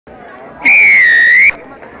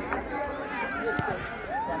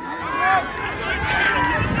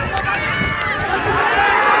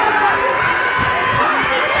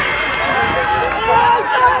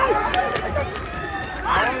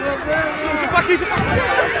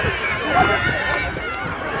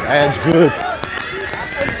That's good.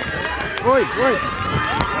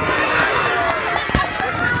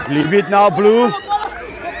 Leave it now, Blue.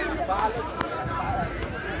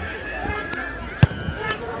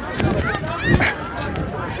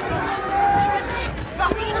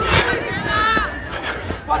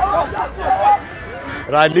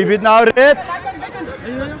 Right, leave it now, Red.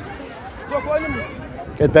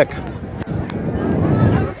 Get back.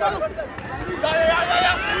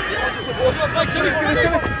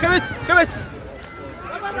 Come it.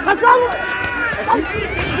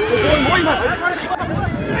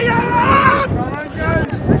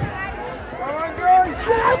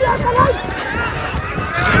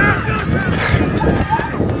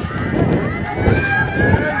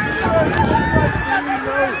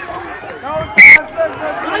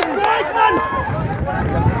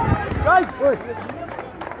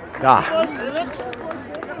 Yeah,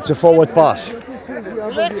 it's a forward pass.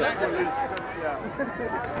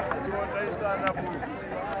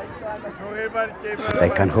 Hij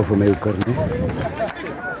kan gewoon voor mij ook niet.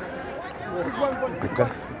 Oké.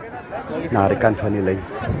 Naar de kant van die lijn.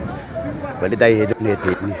 Wel dat hij het net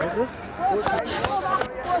weet niet.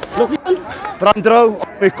 Brandro op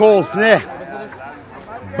mijn kool, nee.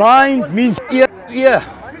 Bind means ear.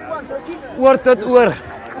 Oor tot oor.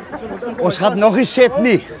 Ons gaat nog eens set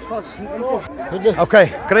nie. Oké,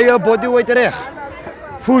 kry jou bodyweight reg.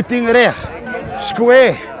 Footing reg.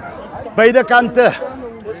 Square. Beide kante.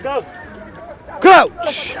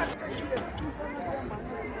 Crouch.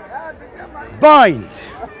 Bind.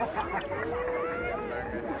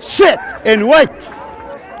 Sit and wait.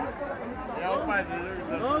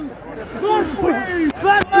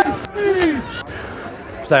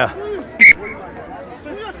 Stay.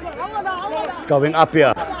 Going up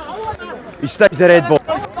here. He stays the red ball.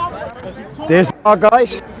 There's our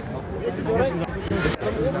guys.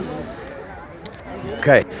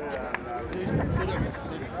 Okay.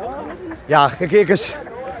 Ja, kijk eens.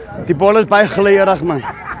 Die bal is bijgeleerd, man.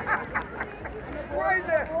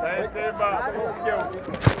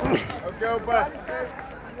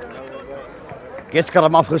 Jetzt kan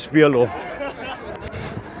hem afgespeeld hoor.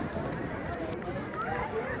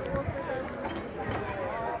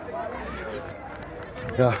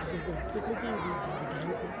 Ja.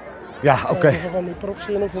 Ja, oké.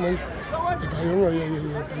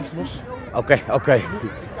 Oké.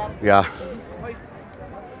 Ja.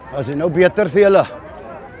 Is het nou beter vir julle?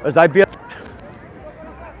 Is hy beter?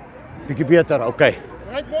 Bietjie beter, oké.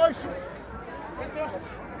 Right boys.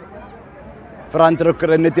 Verander ook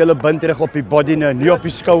net julle bind reg op die body nie op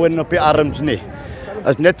die skouer en op die arms nie.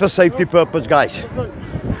 Is net vir safety purpose, guys.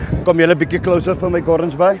 Kom julle bietjie closer vir my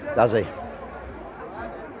Gordons by. Daar's hy.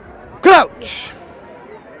 Crouch.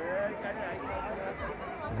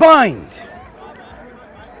 Bind.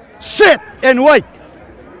 Sit and wait.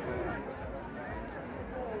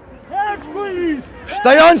 Hands please.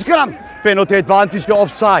 Stay on scrum. Penalty advantage to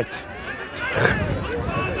offside.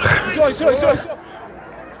 Sorry.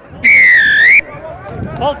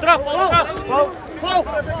 Val terug.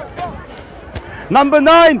 Number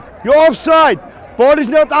 9, you're offside. Ball is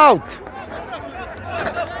not out.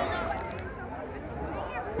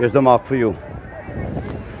 Here's the mark for you.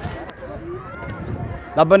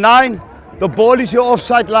 Number 9, the ball is your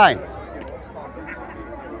offside line.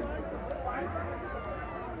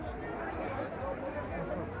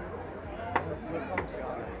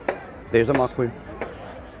 There's the mark for you.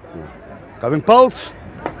 Going pulse.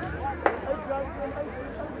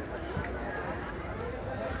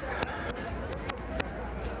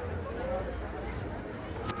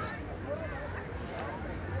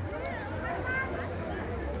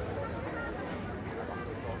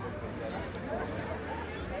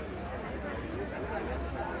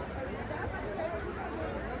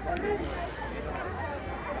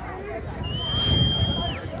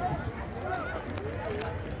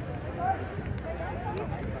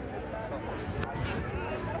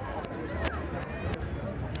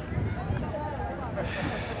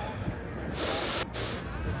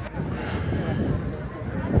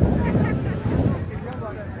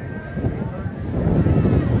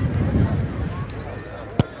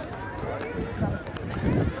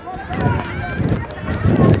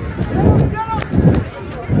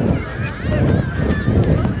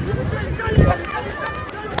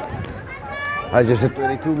 Hij is a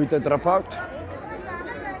 22 meter drop out.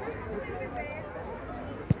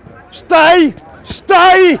 Stay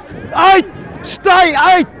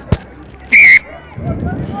uit!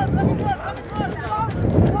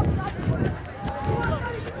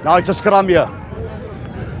 Now it's a scrum here.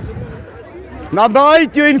 Number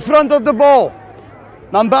 8, you're in front of the ball.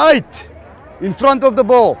 Number 8. in front of the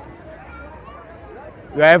ball.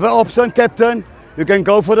 You have an option, captain. You can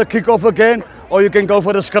go for the kickoff again, or you can go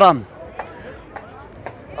for the scrum.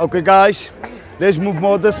 Okay, guys, let's move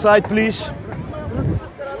more this side, please.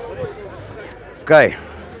 Okay.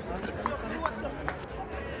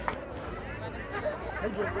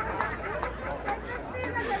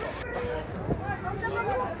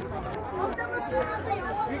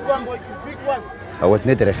 Big one, boy. Big one. Hou het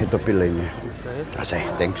net recht op je lijn. Dat is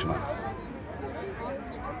echt, thanks man.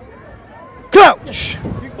 Crouch!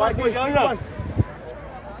 Big one, boy. Big one.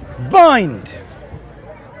 Bind!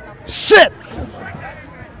 Sit!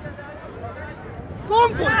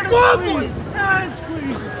 Kom, boys. Kom, boys. And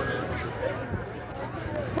squeeze.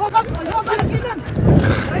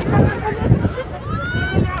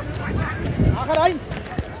 Ga erin.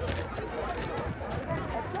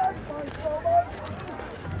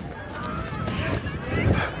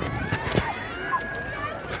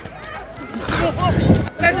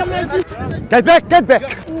 Get back, get back!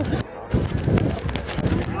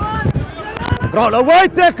 Roll away,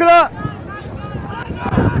 tackler!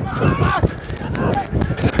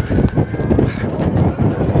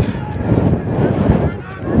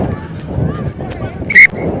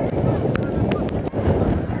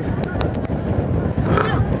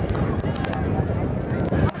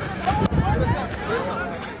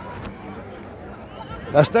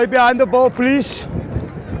 Now stay behind the ball, please.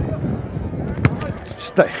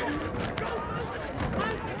 Stay.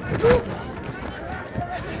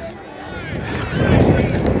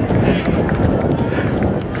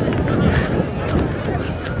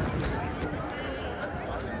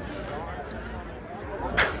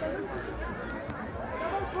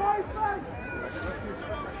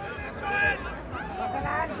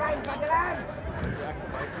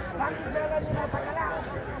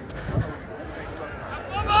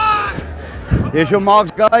 Here's your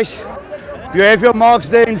marks, guys. You have your marks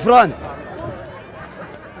there in front.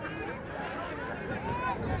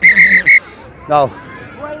 Now,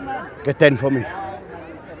 get 10 for me.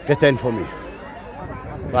 Get 10 for me.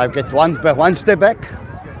 Right, get one step back.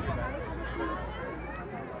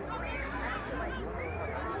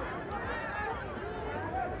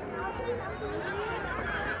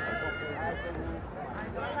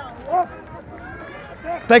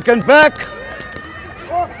 Taken back.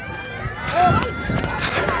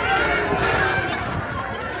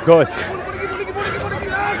 Good.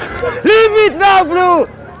 Leave it now, Blue.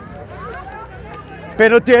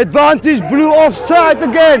 Penalty advantage, Blue offside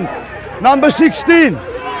again. Number 16.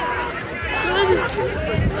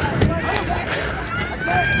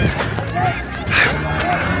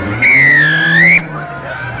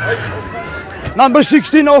 Number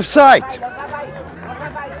 16 offside.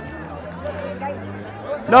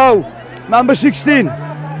 No, number 16.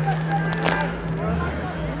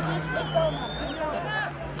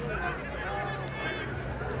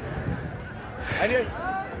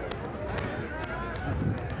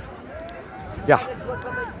 Ja.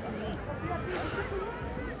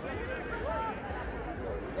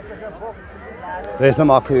 Er is een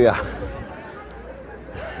mark voor u, ja.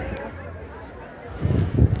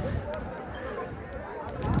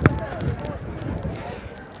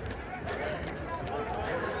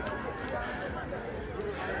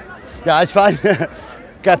 Yeah, it's fine.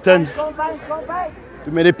 Captain.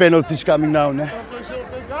 Too many penalties coming now. Ne?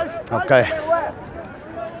 Okay.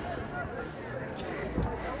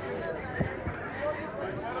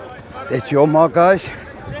 That's your mark, guys.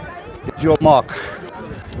 That's your mark.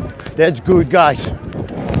 That's good, guys.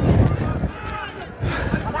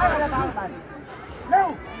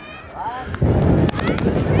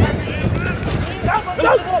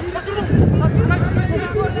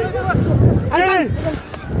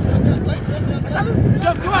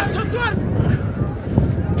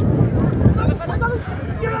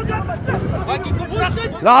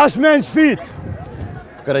 Last man's feet.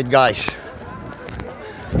 Great, guys.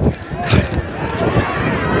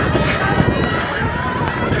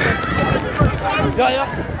 Ja, ja.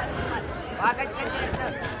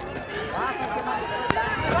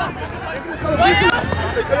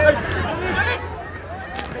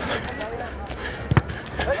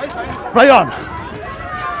 Play on.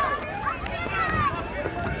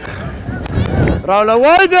 Roll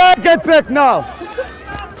away there, get back now.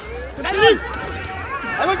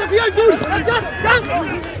 Hij wordt er via doen.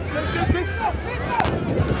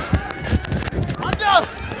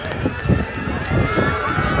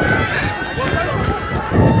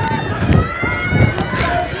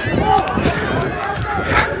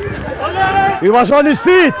 He was on his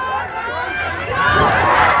feet.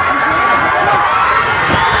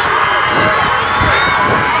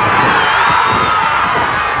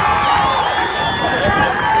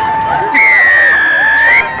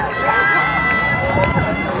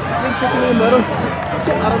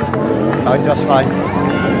 Oh, just fine.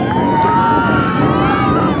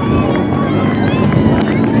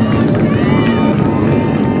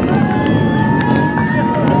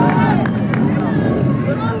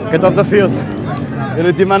 Get off the field. Je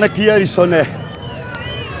moet die mannen hier die sonne.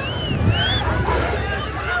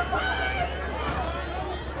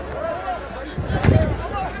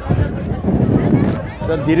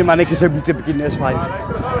 Dan die mannetjies se moet 'n bietjie nes vaai.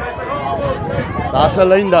 Daar's 'n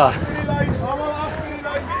lyn daar.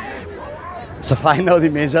 Ze fijn nou,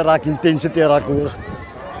 die mensen raken intensity raak hoog.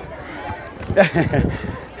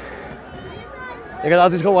 Ik had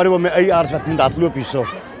altijd gewoon met mijn eigen arts wat in dat loop hier zo.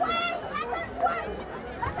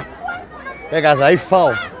 Kijk, als hij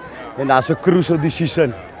valt, en dat is een crucial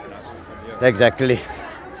decision. Exactly.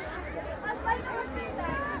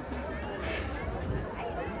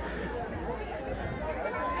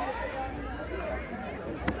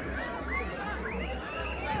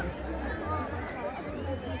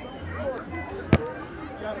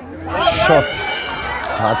 Shot.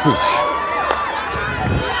 Hard pitch.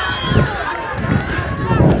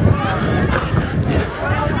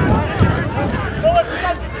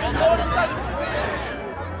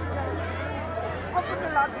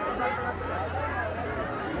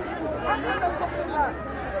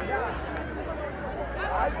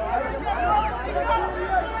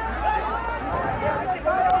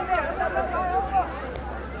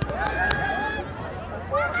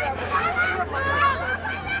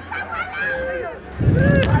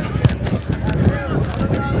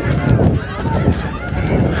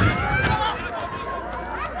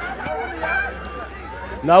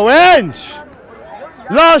 Now inch!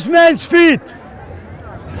 Last man's feet!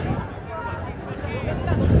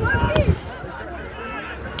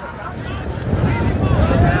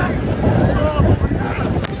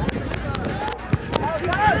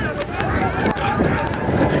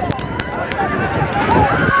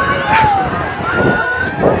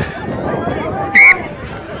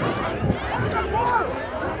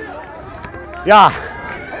 Yeah,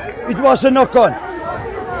 it was a knock-on.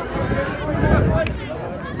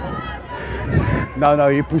 No,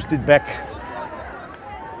 he pushed it back.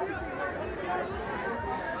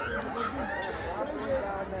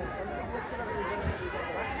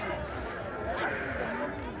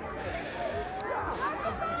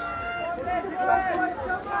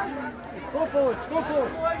 Go forward, go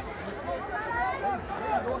forward.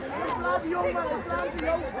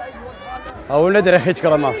 Hou net recht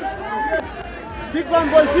allemaal. Big one,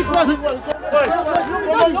 boy, big one.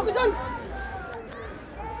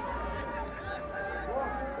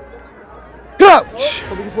 Crouch!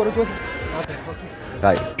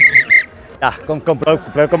 Right. Ja, kom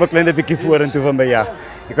een klein beetje voor en toe van mij, ja.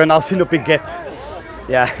 Je kan al zien op je gap.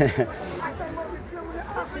 Ja.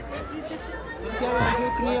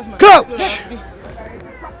 Crouch!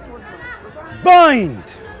 Bind!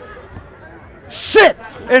 Sit!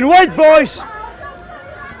 And wait, boys!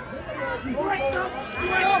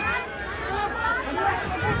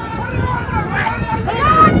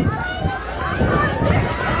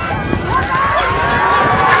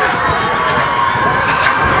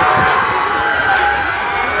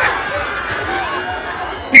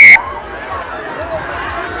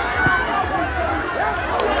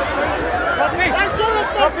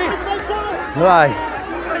 Right.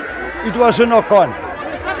 It was a knock-on.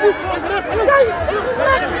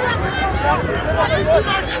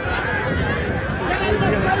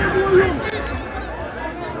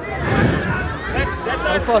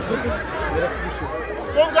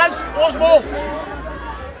 Kom guys, ons bal.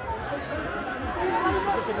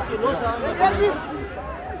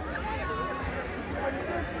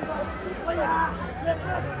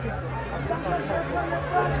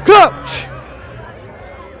 Crouch!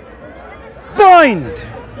 Bind!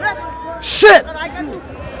 Sit!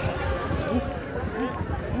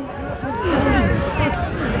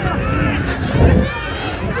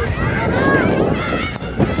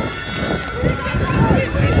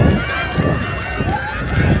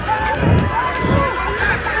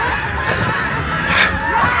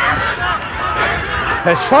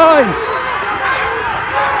 That's fine!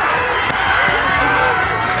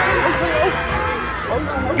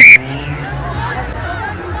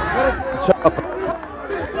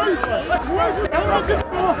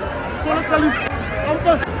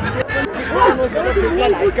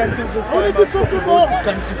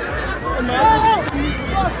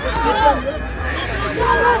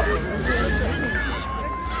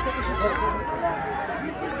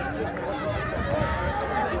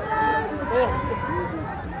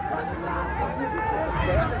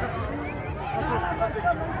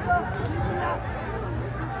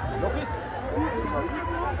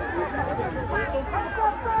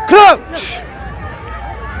 Crouch.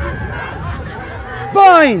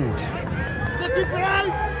 Bind.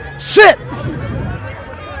 Sit.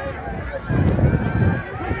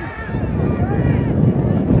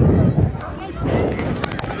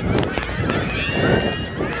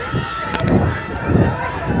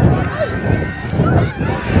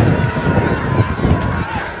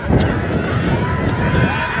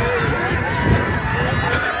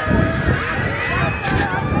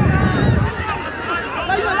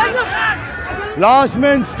 Last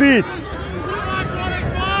man's feet.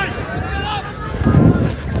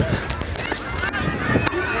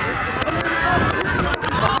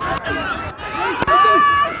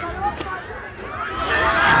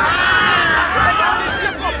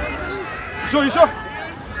 Zo.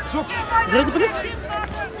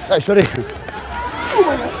 Hey, sorry.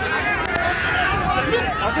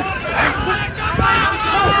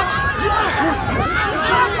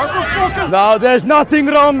 Now there's nothing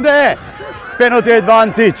wrong there. Penalty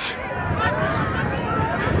advantage.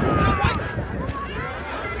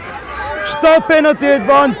 Stop penalty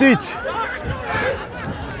advantage.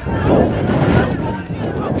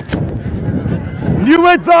 New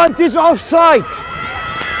advantage offside.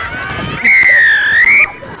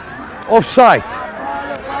 Offside.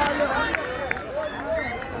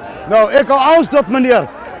 Nou, ek wil aanstop meneer.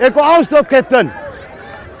 Ek wil aanstop captain.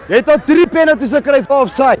 Jy het al 3 penalties gekry vir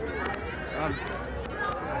offside.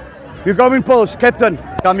 You going post, captain.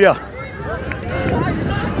 Come here.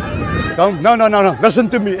 Come. No. Listen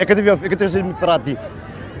to me. Ek het nie praat nie.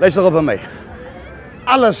 Luister op my.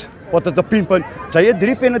 Alles wat het op pinpunt. Sy het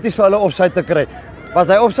 3 penalties vir hulle offside te kry. Was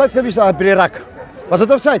hy offside gewees daar by die rak? Was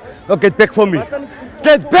dit offside? No, get back for me.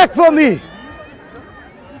 Get back for me.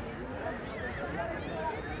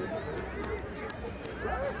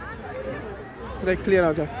 Hy clear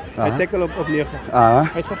out. Hy tackle op 9.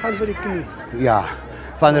 Hy het gegaan vir die knie. Ja.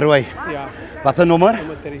 Van Rooi. Ja. Wat 'n nommer?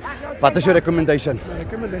 Nummer 3. Wat is jou recommendation? My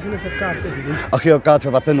recommendation is 'n kaart te die. Ag jou kaart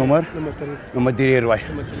vir wat 'n nommer? Nummer 3. Nommer 3 Rooi.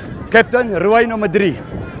 Nummer 3. Captain Rooi nommer 3.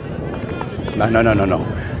 No.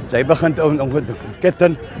 Sy begin om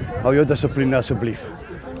Captain, hou jou dissipline asseblief.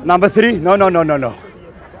 Number 3. No.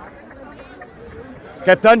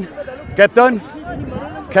 Captain.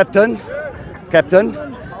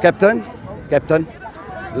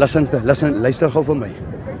 Listen, luister gou vir my.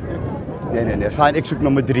 Nee, fine, ek soek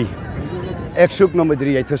nommer 3.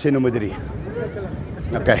 Jy het gesê nommer 3.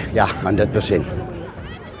 Okay, ja, 100%.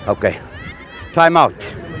 Okay. Time out.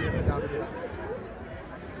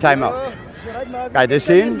 Kijk, dis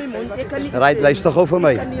sien? Right, luister gou vir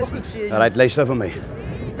my. Right, luister vir my.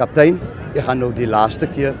 Kaptein, ek gaan nou die laaste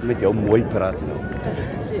keer met jou mooi praat nou.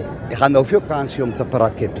 Ek gaan nou vir jou kans gee om te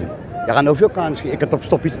praat, captain. Ek gaan nou vir jou kans gee. Ek het op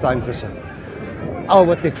stoppage time gesit. Al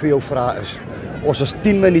wat ek vir jou vra is, ons is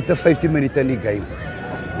 10 minute, 15 minute in die game.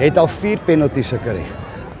 Jy het al 4 penalties gekry.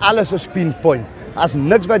 Alles is pinpoint. As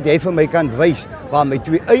niks wat jy vir my kan wys waar my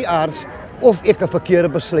 2 AR's of ek 'n verkeerde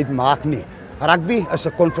besluit maak nie. Rugby is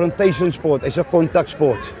 'n confrontation sport, is 'n kontak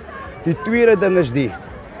sport. Die tweede ding is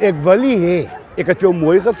ek wil nie hê, ek het jou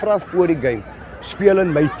mooi gevra voor die game. Speel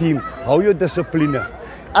in my team, hou jou dissipline.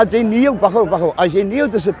 As jy nie jou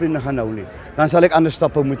dissipline gaan hou nie, dan sal ek ander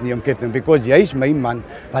stappe moet neem, captain, because jy's my man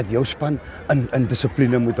wat jou span in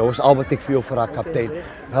dissipline moet hou. Dis al wat ek vir jou vra, kaptein.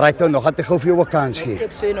 Right nou nog, het ek gou vir jou 'n kans gee.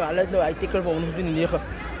 Ek sê nou, hulle het nou artikel vir 109.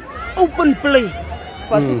 Open play.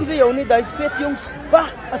 Was ek vir jou nie, daai vet jongs. Wag,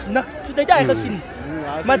 as nik, so dit jy gesien.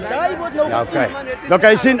 Maar daai word nou ja, okay.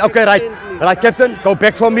 Okay, sien. Okay, right, captain, go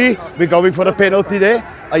back for me. We're going for a penalty there.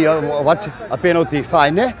 What? A penalty,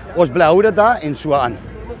 fine, né? Ons bly hou dit daar en so aan.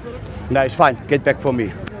 Nice, fine. Get back for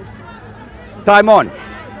me. Time on.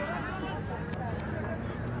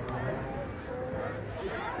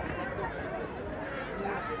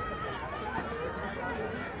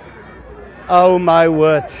 Oh my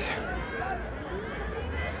word.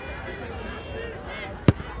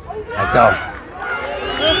 Down.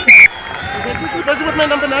 Was it with my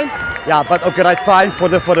number 9? Yeah, but okay, right, fine. For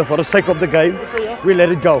the sake of the game, Okay, yeah. we let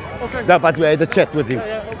it go. Okay. Yeah, but we had a chat with him.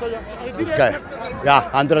 Okay. Yeah,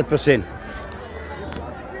 100%.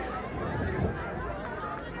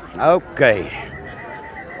 Okay.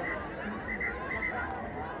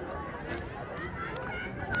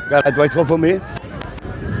 Right, wait for me.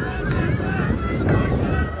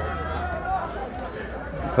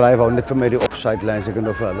 Vry wou net vir my die offside lines, ek kan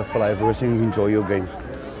nou vir hulle vry wou sê enjoy your game.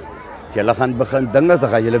 Julle gaan begin dinge, dan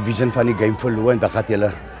gaan julle vision van die game verloor en dan gaan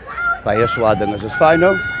julle baie swaar dinge. Is fine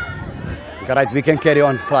nou. Right, we can carry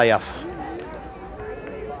on, fly off.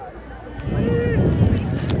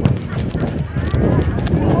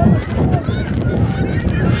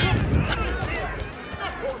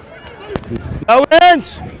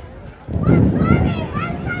 Owens!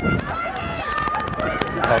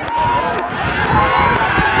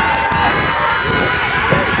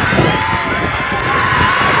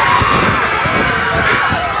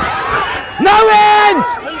 Owens!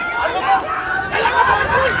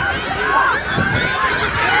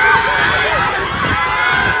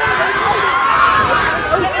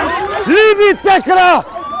 Leave it, tackler!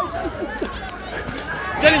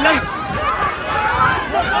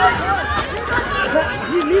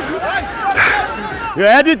 You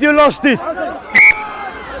had it, you lost it.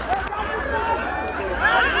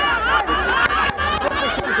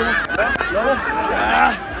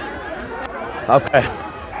 Okay.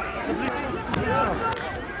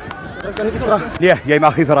 Nee, jy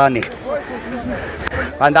mag nie veraan nie.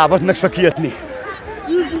 Want daar was niks verkeerd nie.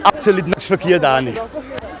 Absoluut niks verkeerd daar nie.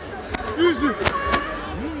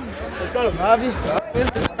 Mavi,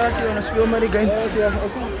 ons speel maar die game.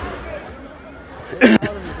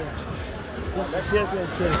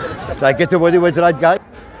 So I get to body was right, guys.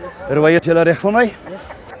 Terwyl jy reg vir my?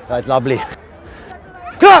 Right, lovely.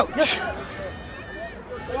 Crouch!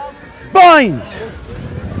 Bind!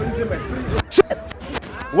 Sit!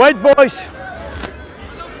 Wait, boys!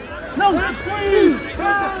 No!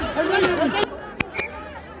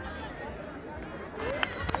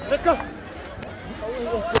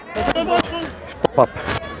 Pop up.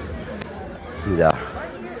 Ja.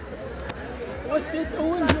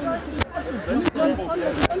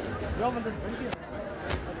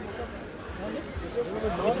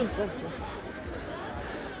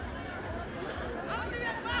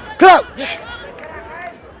 Crouch!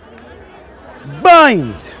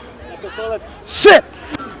 Bind! Sit!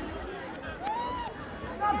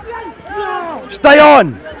 Stay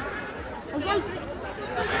on!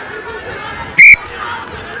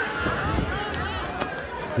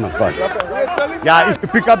 Not bad. Yeah, if you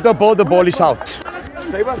pick up the ball is out.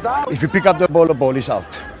 If you pick up the ball is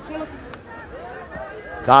out.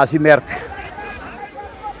 Daar is die merk.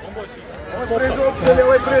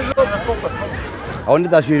 Hou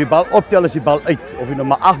net as jy die bal optel as die bal uit. Of jy nou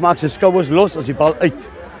maar 8 maak, sy skouers los as die bal uit.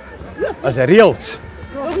 As die reels.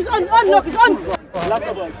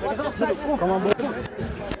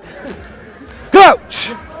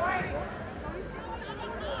 Crouch!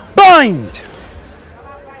 Bind!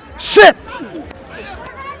 Sit!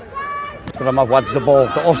 But what's the ball?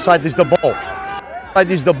 The offside is the ball.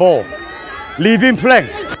 Offside is the ball. Leave him flank.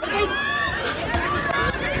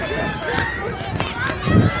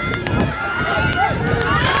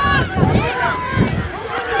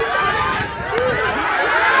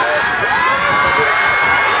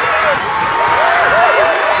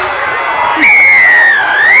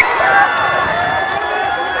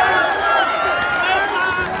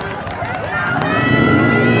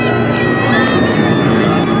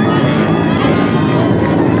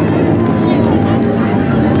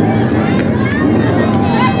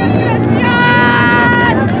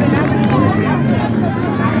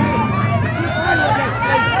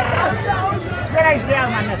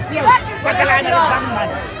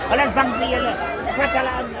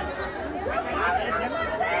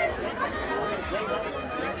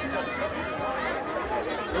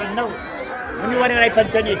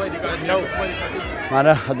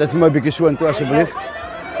 Maar dit vir my 'n bietjie so intoe asseblief.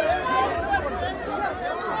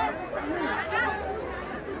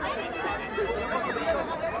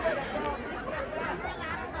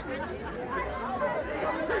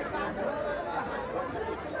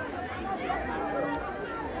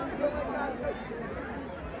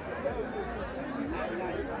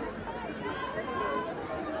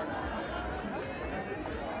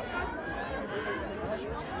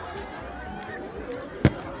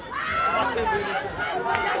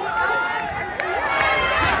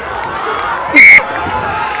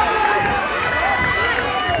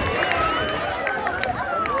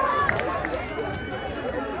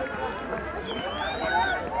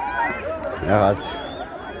 Ja,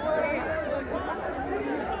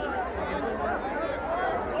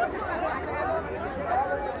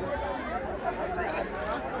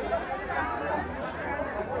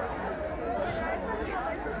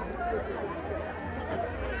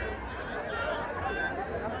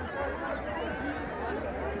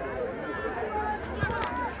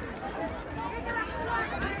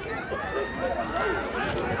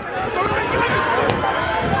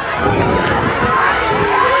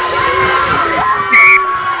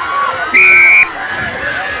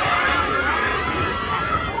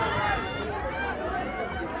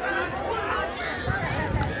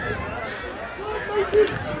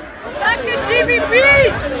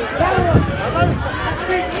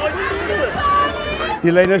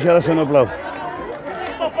 die lyners hulle son op blou.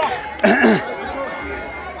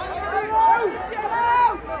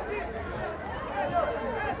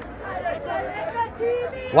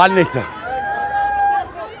 1 liter.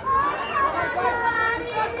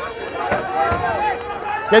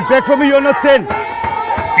 Get back from me, you're not 10.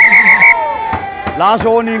 Last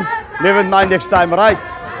warning, never mind next time, right?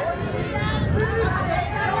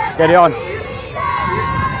 Carry on.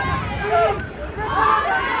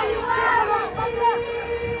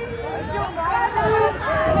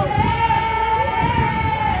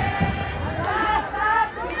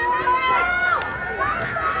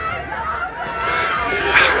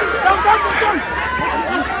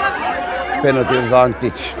 Penalty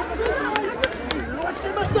advantage.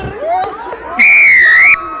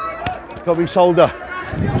 Coming shoulder.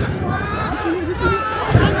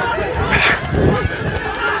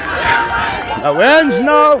 Now hands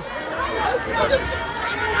now.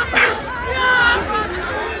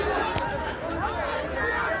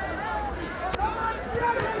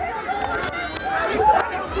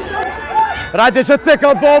 Right, there's a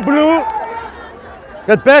tackle ball, Blue.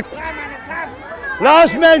 Get back.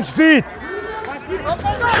 Last man's feet.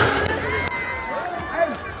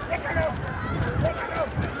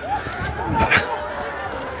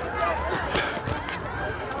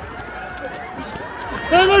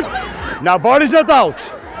 Now ball is not out.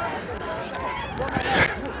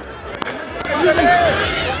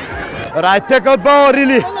 Right, tackle ball,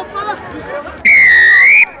 really.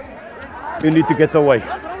 You need to get away.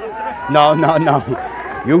 No.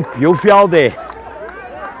 You fell there.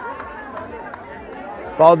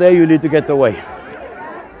 Fall there, you need to get away.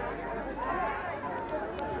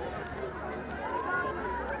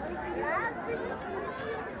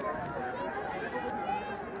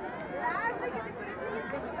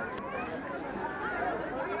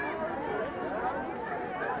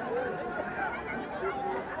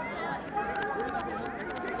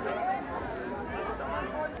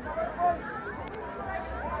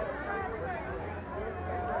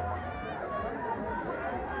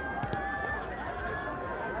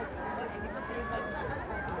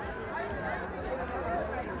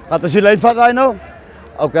 Wat is je lijn van Rhino?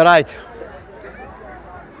 Oké, right.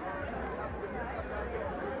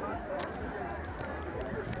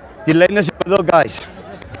 Die lijn is in the middle, guys.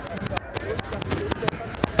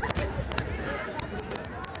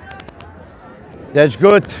 That's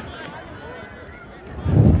good.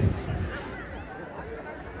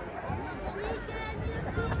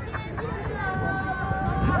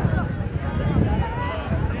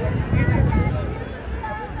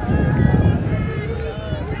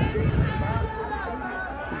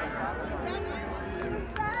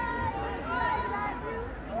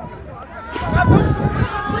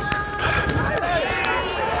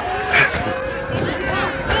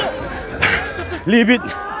 Leave it.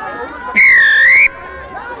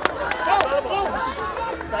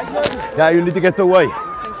 Yeah, you need to get away.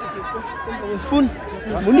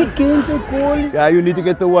 Yeah, you need to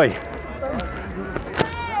get away.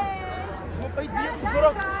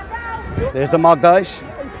 There's the mark, guys.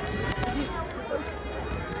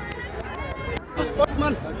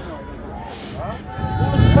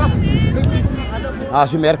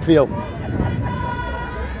 Als je merkt veel.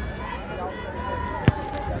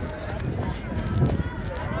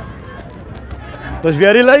 Dus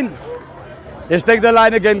weer die lijn. Let's take the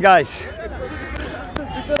line again, guys.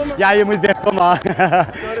 Ja, je moet wegkomen.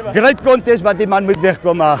 Great contest, maar die man moet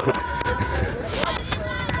wegkomen.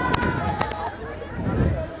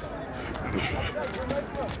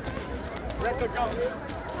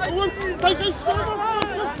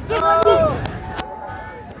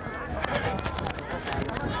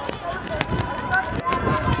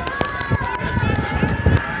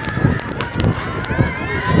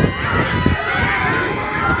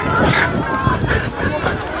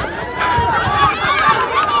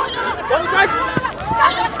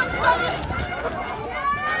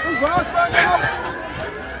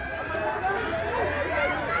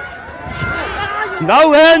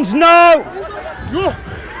 No hands, no!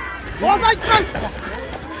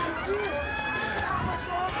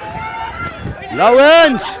 No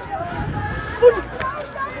hands!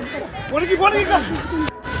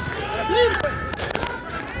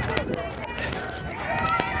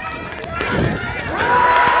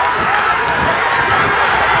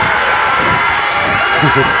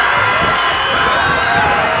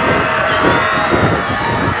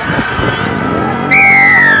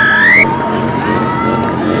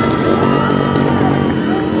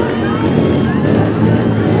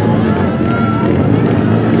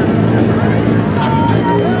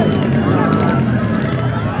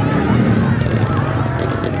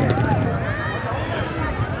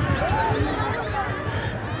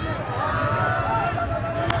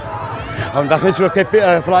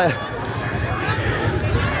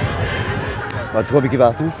 Wat hoop ik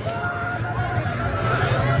water?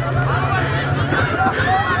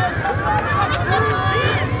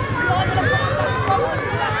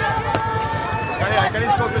 Ik kan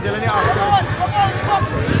niet skoppen, jullie niet af.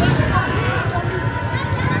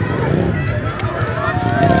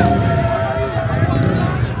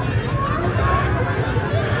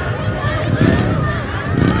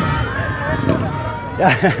 Ja.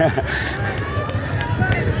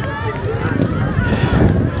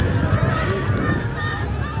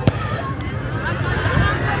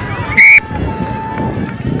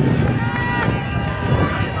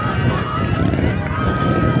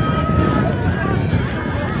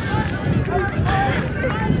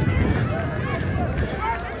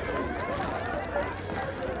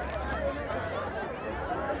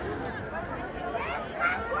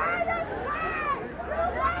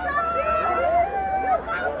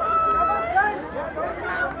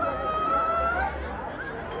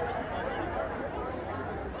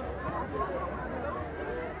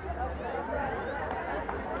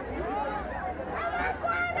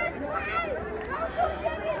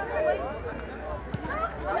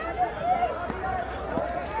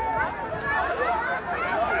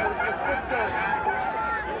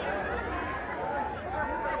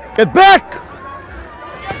 Get back!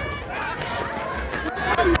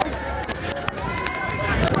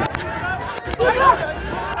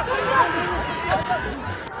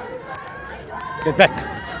 Get back!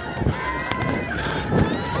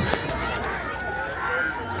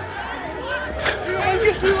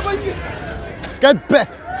 Get back!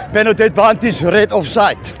 Penalty advantage, red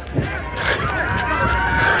offside.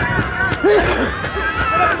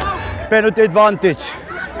 Penalty advantage.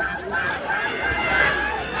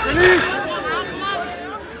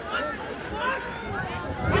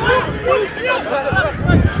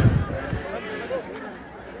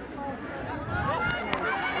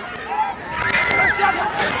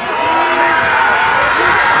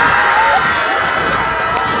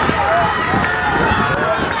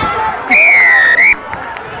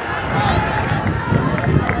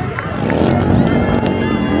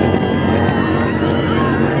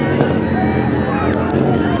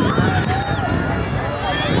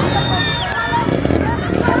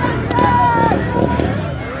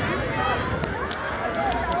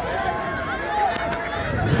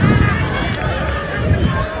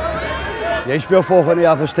 Jij speelt volgende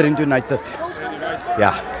jaar voor Strand United.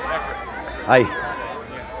 Ja. Hey.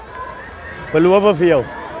 Beloven veel.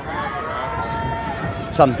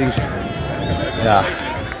 Something. Ja.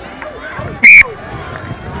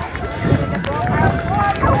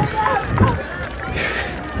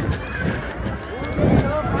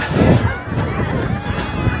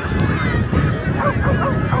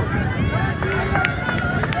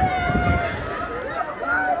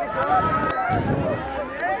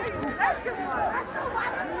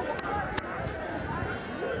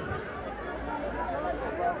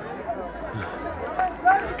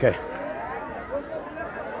 Oké.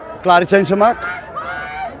 Klaar die change gemaakt?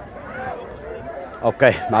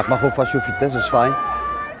 Oké, maak maar gewoon vast je fiets, dat is fijn.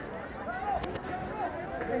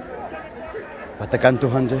 Wat de kant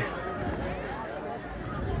toe gaan ze?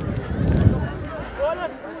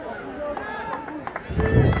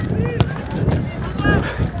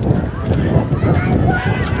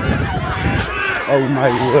 Oh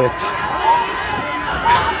my word.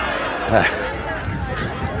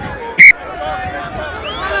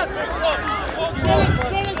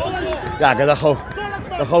 Ja, ik heb dat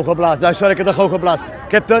gewoon geblazen. Nou, sorry, ik heb dat gewoon geblazen.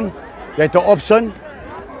 Captain, jij hebt de option.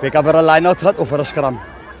 Ik heb er een line-out gehad of een scrum.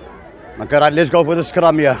 Dan kan je let's go voor de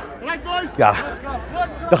scrum hier. Ja,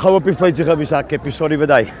 dat gaan we op je feitje gaan bizar, Captain. Sorry voor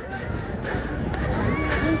dat.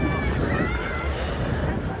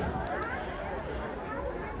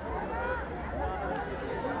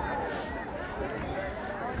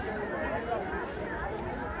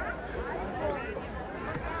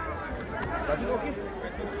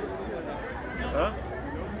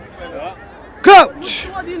 Coach!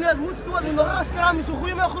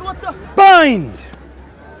 Bind!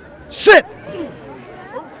 Sit!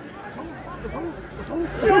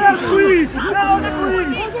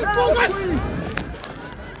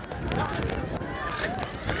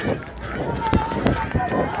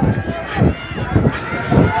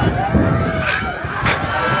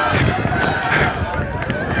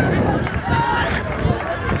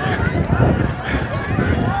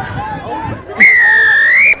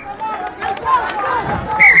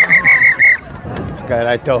 Oké,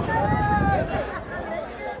 right toe.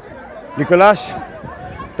 Nicolas,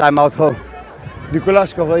 time out gewoon.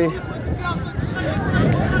 Nicolas, kom je?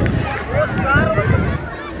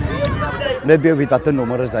 Net weet wat de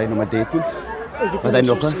nummer is, dat je nummer 13. Wat hy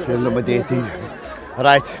nog? Nummer 13.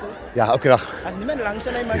 Right. Ja, okay dag. As niemand langs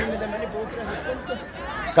aan hy maar nie met die boker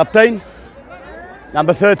as Kaptein.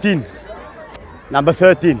 Number 13. Number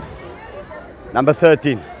 13. Number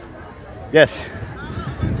 13. Yes.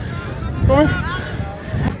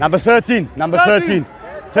 Number 13. Number 13.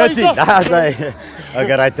 13. That's right.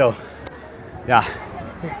 Okay, right though. Yeah.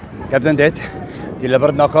 Captain dead.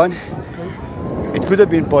 Delivered knock on. It could have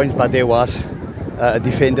been points, but there was a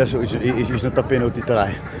defender, so it's not a penalty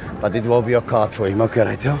try. But it will be a card for him. Okay,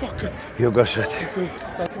 right though. You go shit.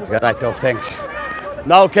 Okay, right though. Thanks.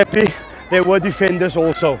 Now, Cappy, there were defenders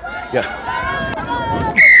also. Yeah.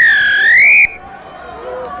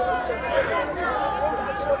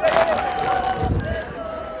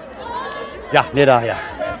 Ja, nee daar, ja.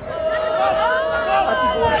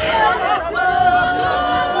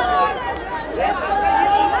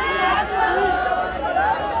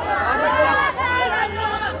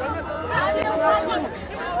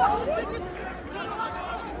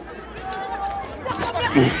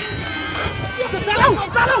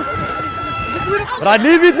 Right,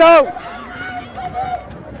 leave it now.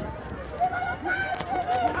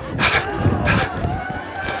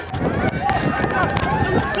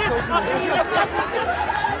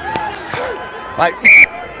 Right.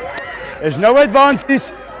 There's no advantage.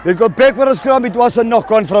 They got back for a scrum. It was a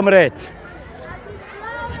knock-on from red.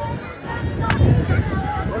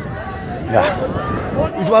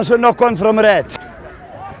 Yeah. It was a knock-on from red.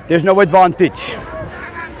 There's no advantage.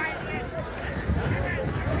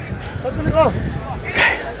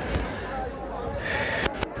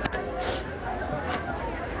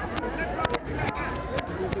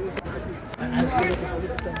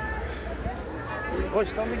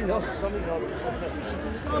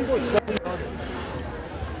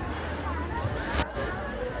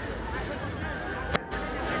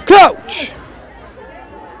 Crouch.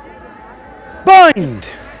 Bind.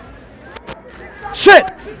 Sit.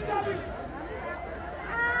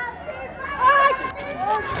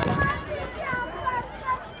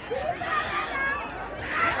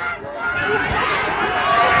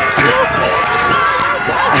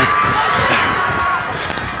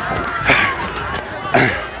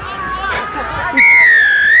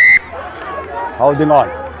 Holding on.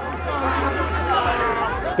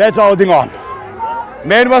 That's holding on.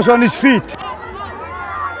 Man was on his feet.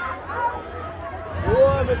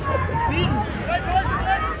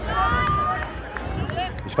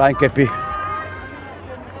 It's fine, Kepi.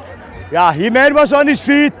 Yeah, he man was on his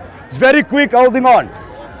feet. It's very quick, holding on.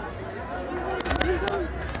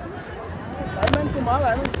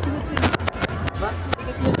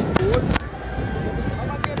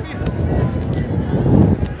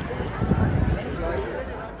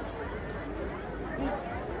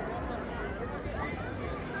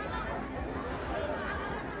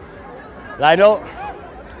 Lino,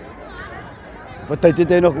 wat tyd het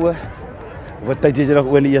jy nog oor? Wat tyd het jy nog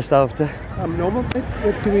oor in die eerste helfte? Normal tijd,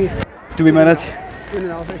 2 minutes.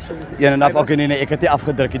 1,5 actually. 1,5, okay, nee, ek het nie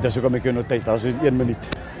afgedruk, dus ook om ek jou nog tyd, dat is 1 minuut.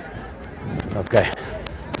 Okay.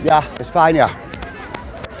 Ja, is fijn, ja.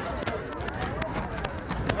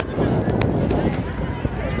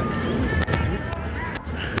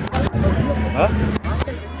 Huh?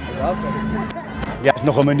 Ja, is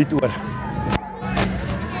nog 'n minuut oor.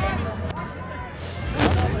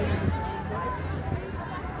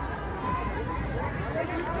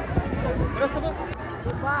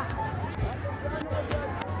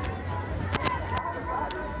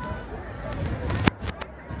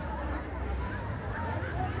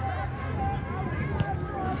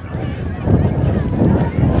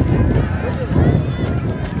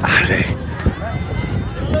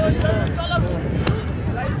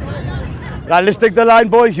 Right, let's take the line,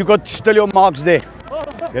 boys. You got still your marks there.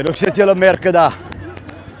 Jy nog sit julle merke daar.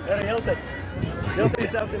 Ja, de hele tijd. De hele tijd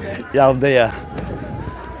zelf in mij. Ja, op de ja.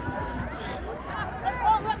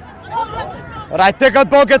 Right, take a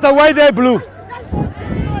ball, get away there, Blue.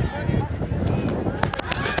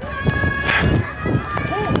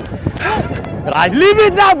 Right, leave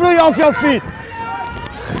it now, Blue, off your feet.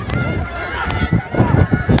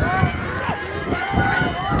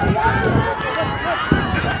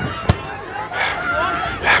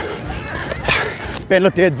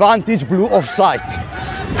 Penalty advantage, Blue offside.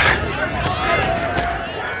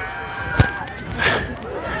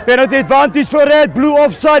 Penalty advantage for red, Blue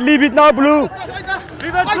offside, leave it now, Blue.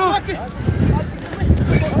 Leave it, Blue.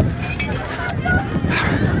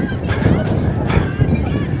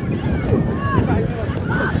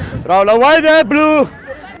 Roll away there, Blue.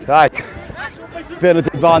 Right, penalty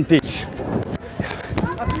advantage.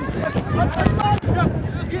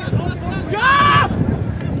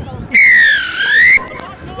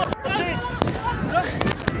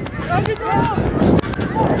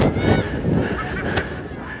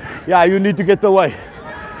 Yeah, you need to get away.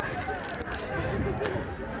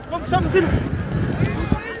 Kom something.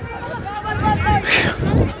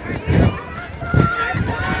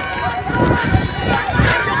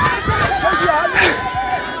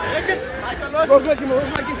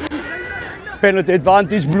 Penalty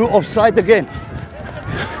advantage, blue offside again.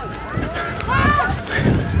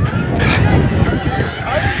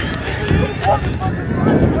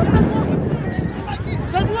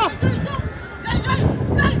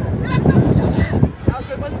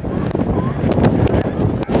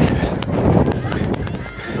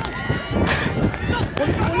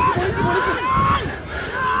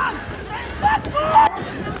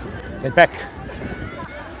 Get back.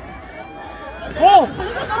 Oh!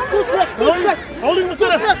 Holding was good.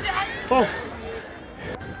 Oh.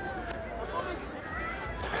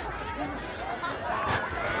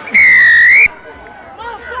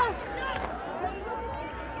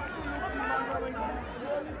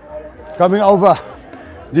 Coming over.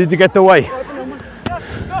 Need to get away.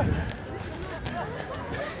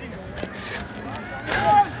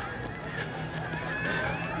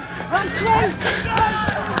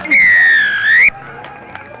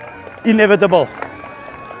 Inevitable.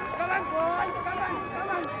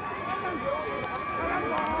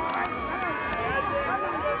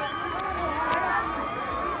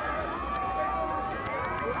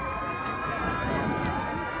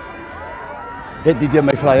 Get Didier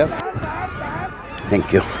my flyer.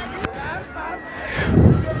 Thank you.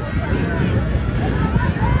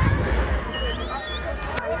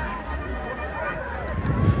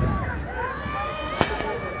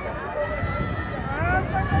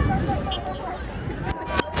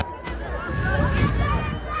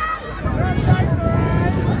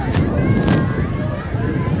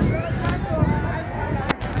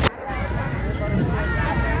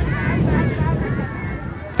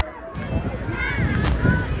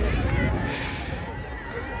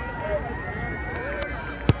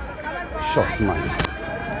 Shot man.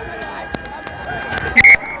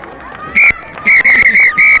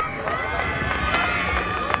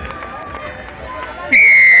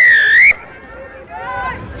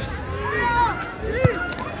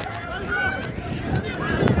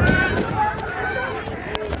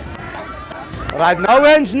 Right now,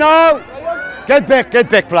 hands now. Get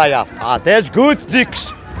back, flyer. Ah, that's good, Dix.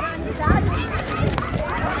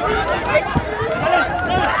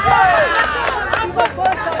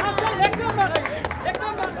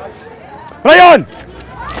 Play on!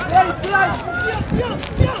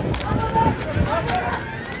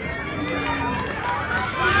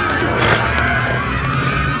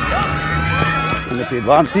 Penalty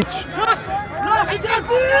advantage.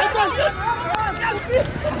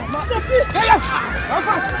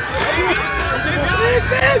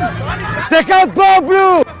 Take out ball,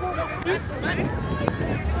 Blue!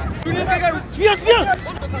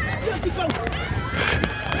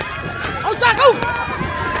 Outside, go!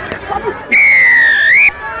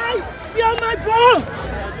 Behind my ball!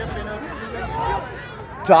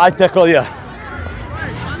 It's a high tackle here.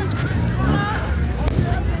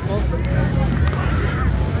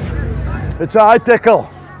 It's a high tackle.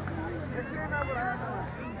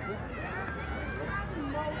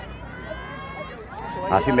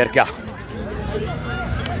 Así merk, ja.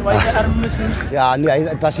 Zwaai arm misschien. Ja, nee,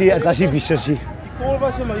 het was hier vicious. Die kool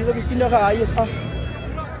was er, maar hier heb ik nog gehaald is af.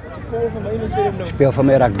 Die kool van mij is weer hem nou. Speel van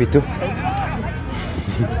mij rugby toe.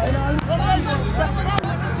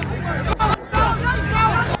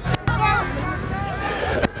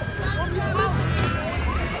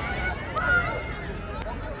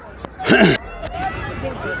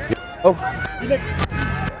 Oh.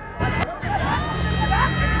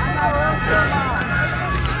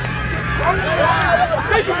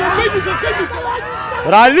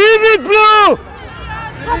 Right, leave it, Blue!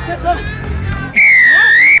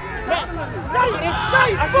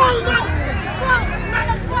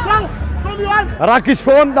 Ruck is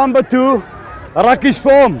formed, number 2. Ruck is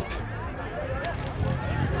formed.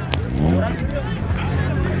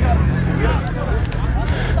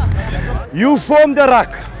 You form the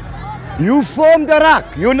ruck. You form the ruck.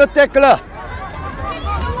 You're not tackler.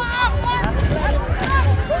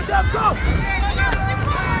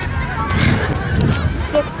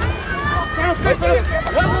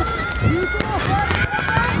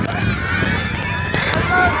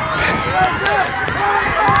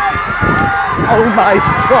 Oh my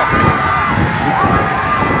fuck!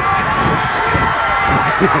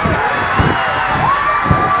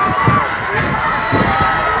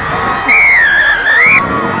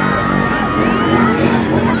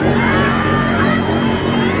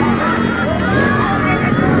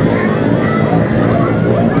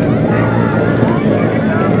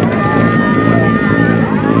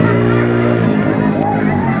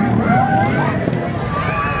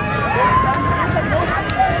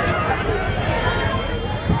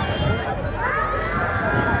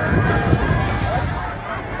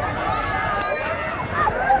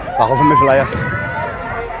 Pak op van my flyer.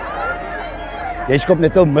 Jy skop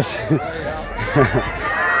net om mis.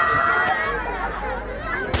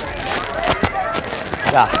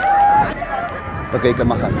 Ja. Oké, kan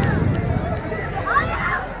maar gaan.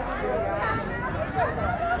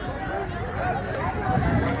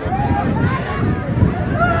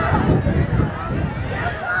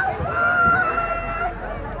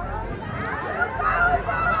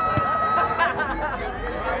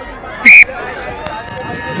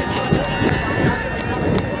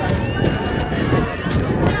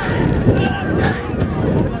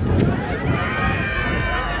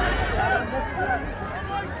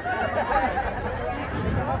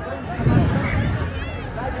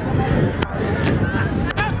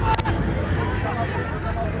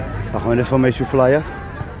 Gewoon even van mij zo flyer.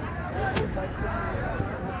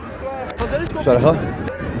 Sorry hoor.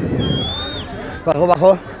 Wacht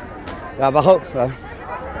hoor. Ja, wacht hoor. Ja.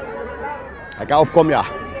 Ik ga opkomen, ja.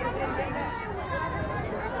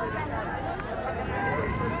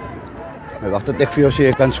 Wacht tot ik voor jou zie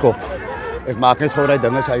je kan schop. Ik maak net voor die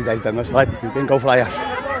dingen, hij dingen. Right, you can go flyer.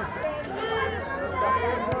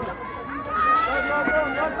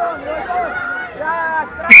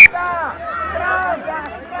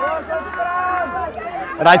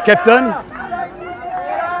 Right, captain.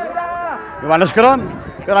 You want a scrum?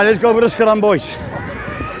 Right, let's go for the scrum, boys.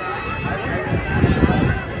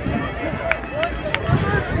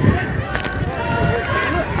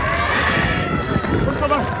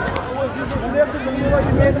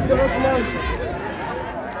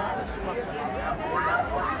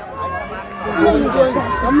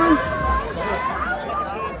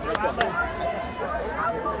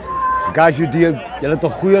 Guys, jullie hebben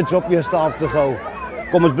een goede job hier staan te gaan.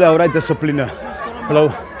 Kom eens blauw, rijdt discipline.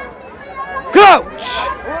 Blauw. Crouch!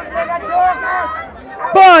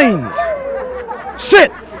 Bind!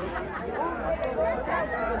 Sit!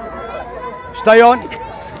 Stay on!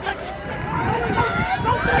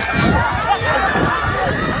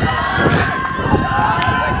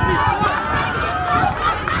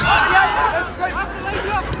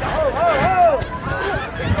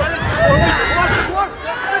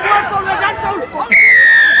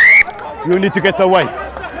 You need to get away.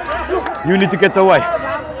 You need to get away.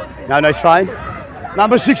 No, no, it's fine.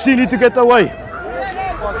 Number 16 need to get away.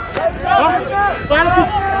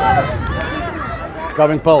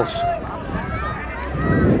 Coming pulse.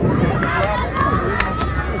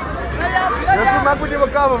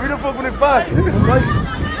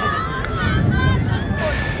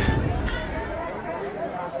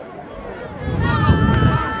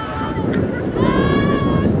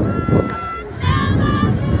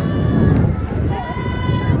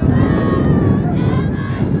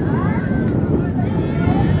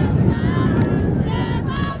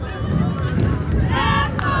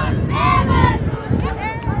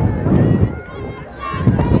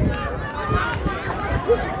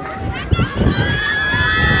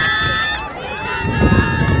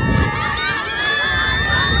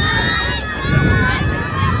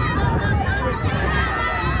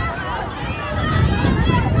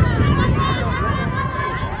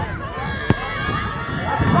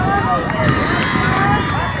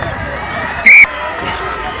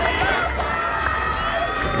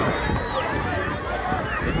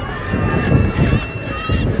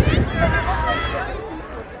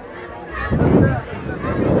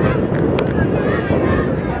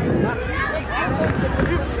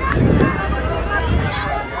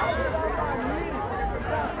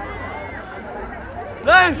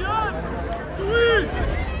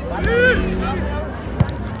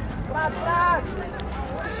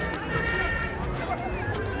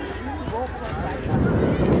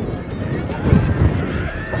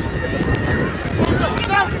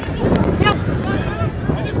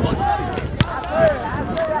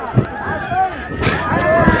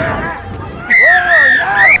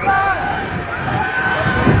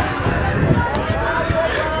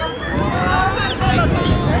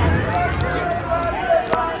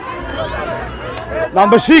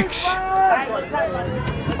 Number 6.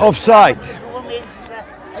 Offside.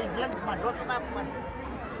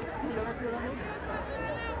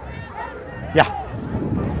 Ja.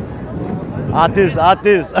 Artist.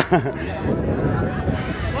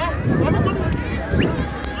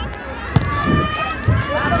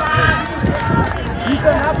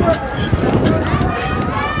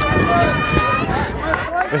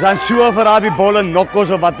 We zijn zo voor die bollen nokkos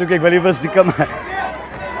of wat ook, ik wil liever stiekem.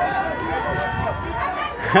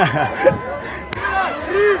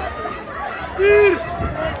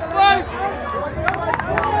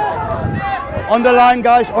 On the line,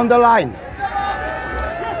 guys, on the line.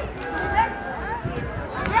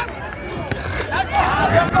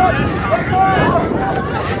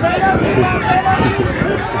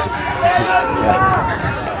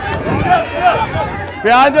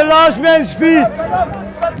 Behind the last man's feet.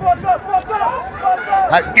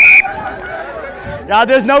 Yeah,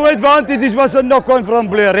 there's no advantage. This was a knock-on from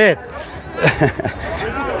Blair Red.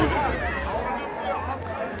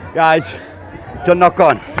 Guys, it's a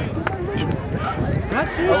knock-on.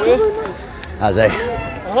 As I.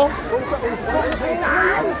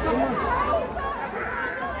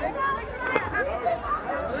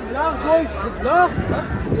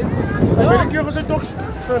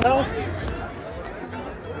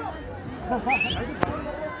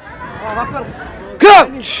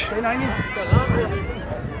 Coach!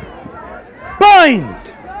 Bind!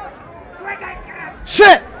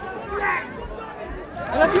 Set!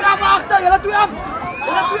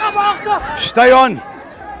 Stay on.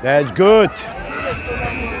 That's good.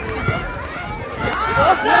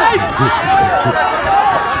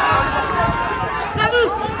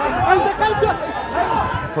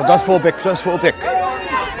 So that's fullback, that's fullback.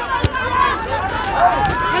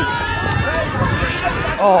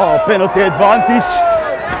 Oh, penalty advantage.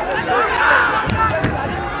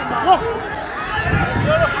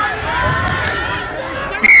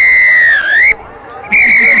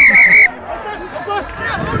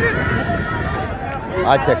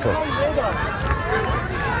 I tackle.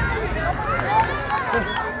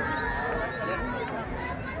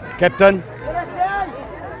 Captain.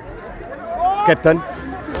 Captain.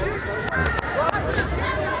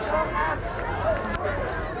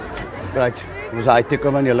 Right, ons hy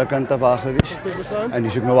tackle aan die hele kant af gewees. En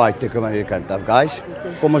dis ook nou hy tackle aan die kant af. Guys,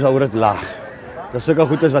 kom ons hou dit laag. Dis sulke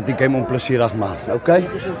goedes wat die game onplesierig maak. Okay?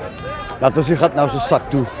 Laat ons nie gat nou so sak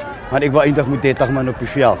toe. Want ek wil eindig met 30 man op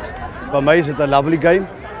die veld. Vir my is dit 'n lovely game.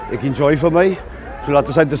 Ek enjoy vir my. So laat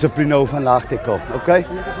ons uit dissipline hou van laag tackle. Okay?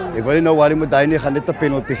 Ek wil nie nou worry met daai nie, gaan net 'n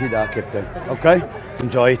penalty gee daar, captain. Okay?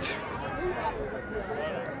 Enjoy it.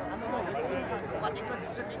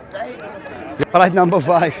 Right, number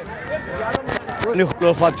 5. Nu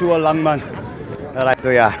geloof wat so lang man. Right,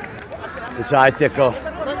 oh ja. It's a high tackle.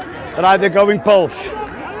 Right, they're going pulse.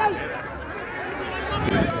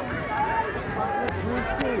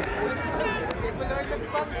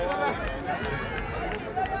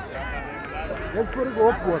 Let's put it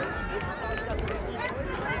upward.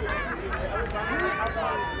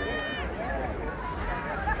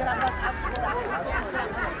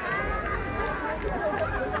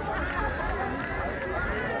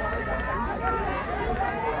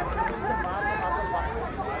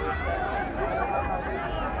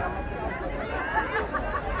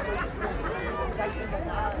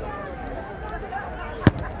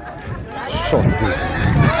 Shot, dude.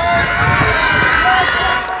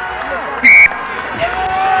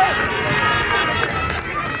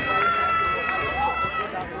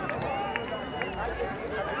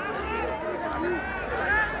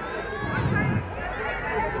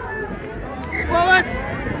 Forward!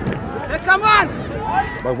 Come on!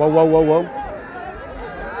 Whoa.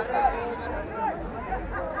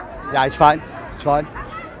 Yeah, it's fine. It's fine.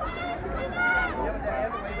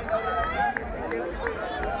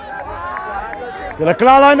 Julle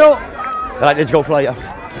klaar daar nou? Right, let's go fly up.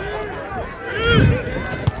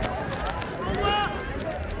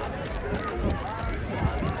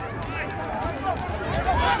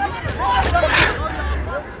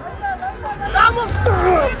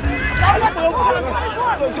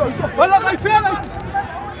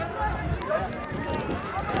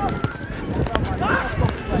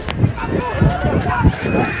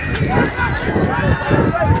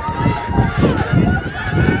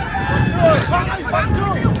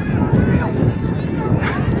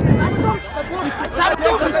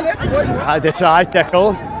 That's a high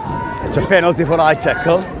tackle. It's a penalty for high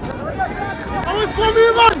tackle.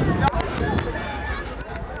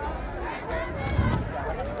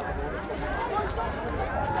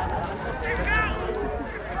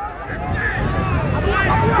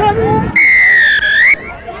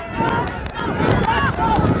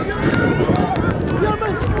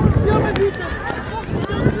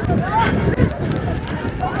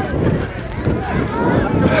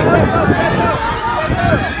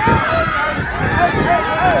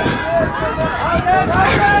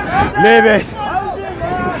 Leave it.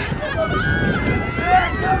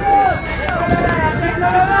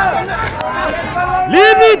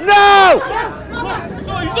 Leave it now.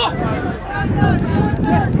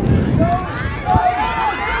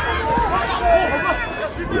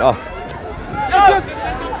 Ja.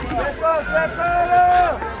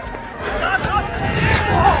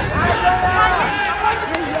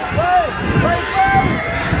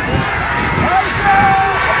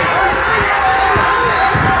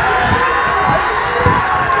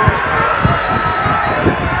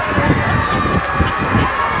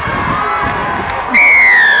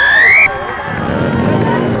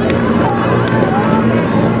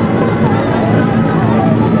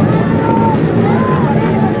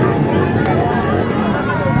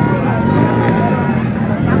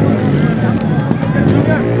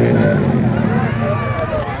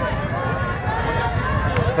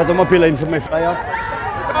 hom op die lyn vir my vrye.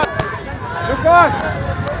 Lucas!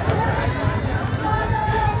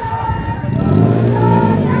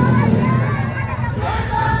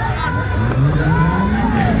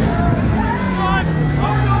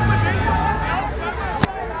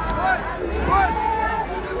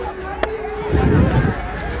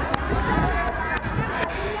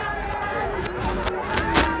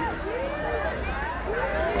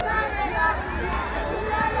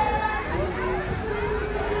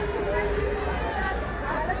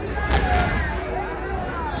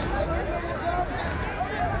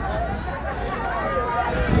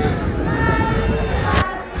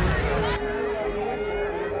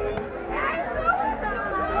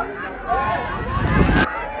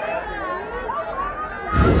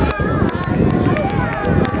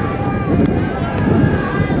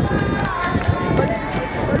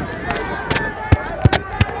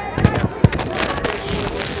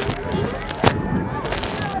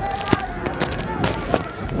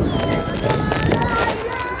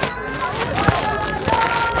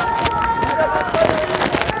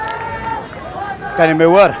 Kan je me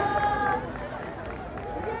hoor?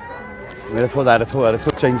 Ik weet het wel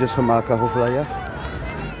changes gemaakt hoeveel ja.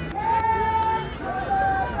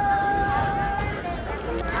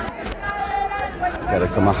 Ja,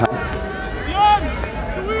 dat kan maar gaan.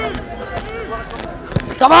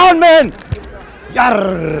 Come on man!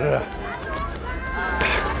 Jarr!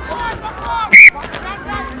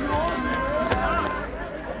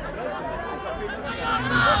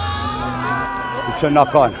 It's a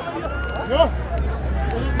knock on.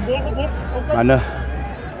 Man,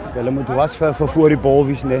 jullie moeten was voor die bal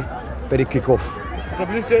wees, nee, bij de kick-off.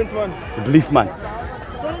 Alsjeblieft, gentleman. Alsjeblieft, man.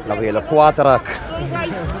 Laten we jullie kwaad raken.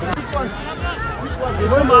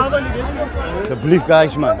 Alsjeblieft,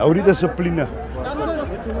 guys, man. Hou die discipline.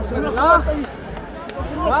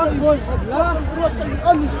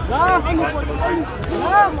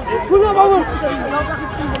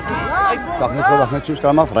 Wacht net,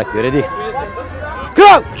 sta maar. Right, you ready?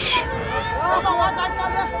 Crouch!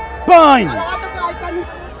 Bind!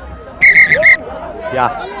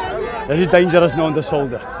 Ja, dat is dangerous nou on the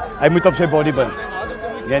shoulder. Hij moet op zijn body binden.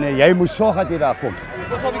 Nee, jij moet zorgen dat hij daar komt.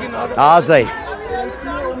 Daar is hij.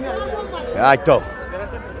 Ja, ik toch.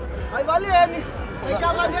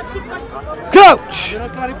 Crouch!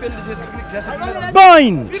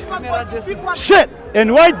 Bind! Sit!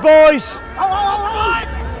 In white boys!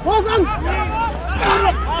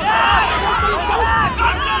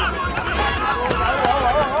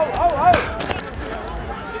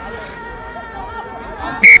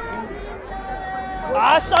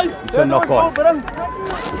 It's a knock on.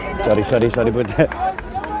 Sorry, but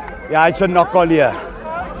yeah, it's a knock on here.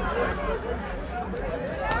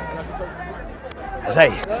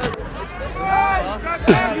 Say.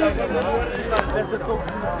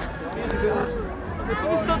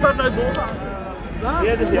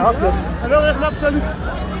 Ja, dat is ja. Hallo, echt knap zijn.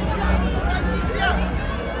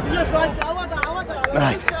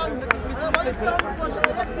 Right.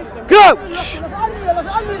 Coach!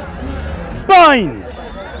 Bind!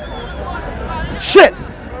 Sit!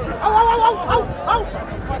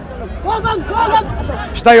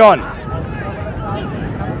 Stay on!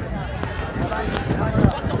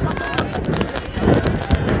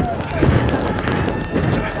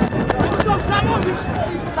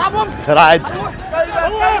 Right.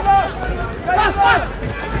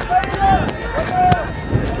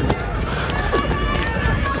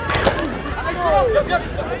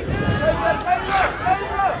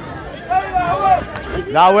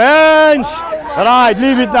 Now hands. Right,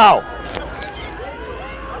 leave it now.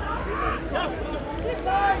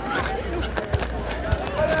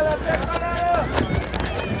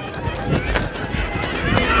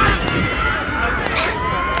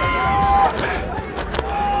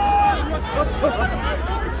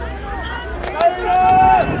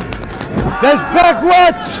 That's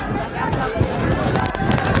backwards.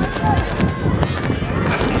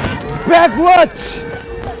 Backwards.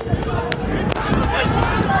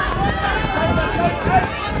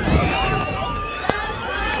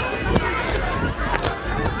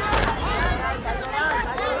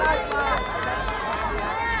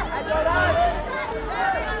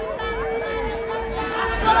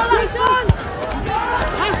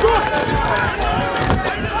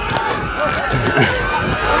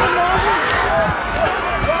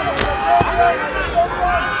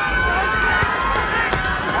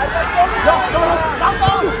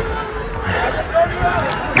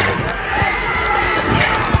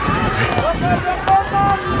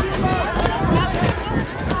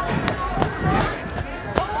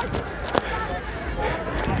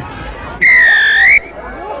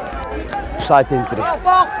 Offside entry.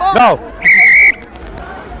 Go!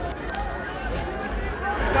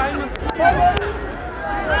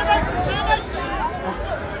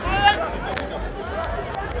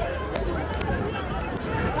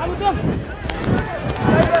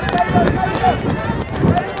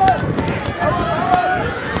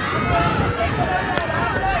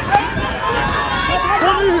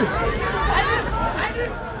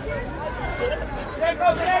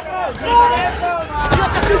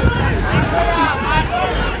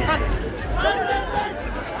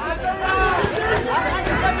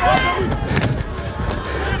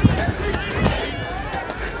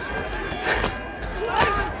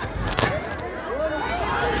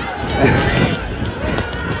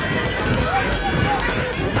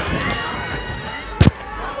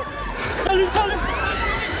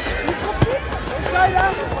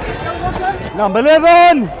 Number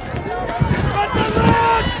 11!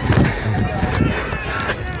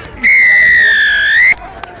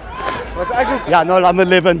 Yeah, no, number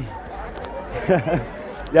 11.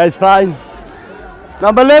 Yeah, it's fine.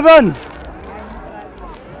 Number 11!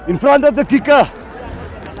 In front of the kicker.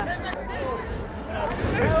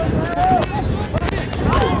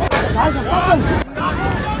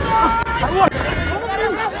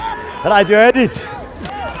 Right, you had it.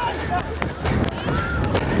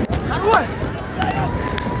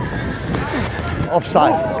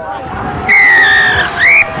 Offside.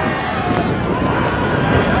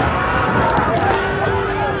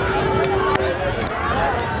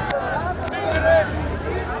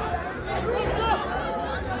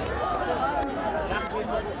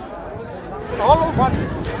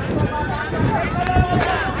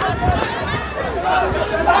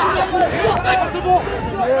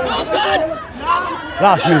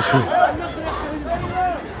 Last mission.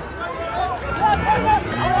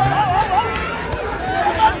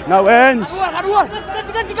 No ends.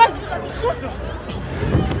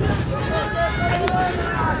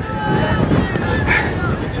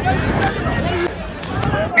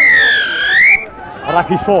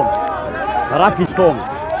 Raki's form. Raki's form.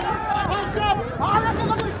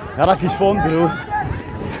 Raki's form, bro.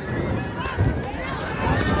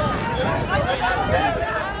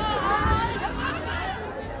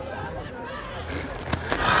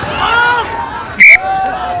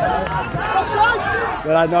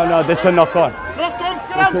 No, that's a knock on.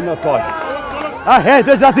 That's a knock on. Ah, hey,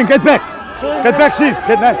 there's nothing. Get back. Get back, Steve.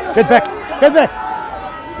 Get back. Get back. Get back.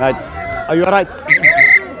 Right. Are you alright?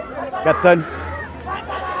 Captain.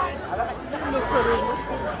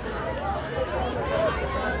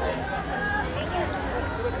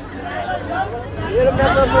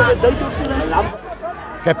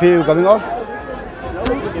 Cappy, you coming off?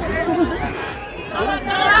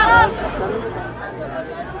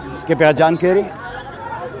 Cappy gaat Jan Kerry?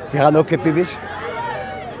 Je gaat ook Cappy wis?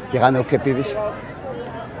 Je gaat ook Cappy wis?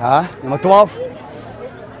 Ja, nummer 12.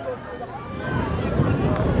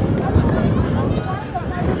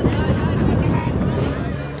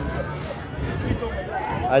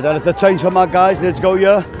 Alright, that's the change for my guys. Let's go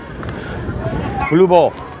here. Blue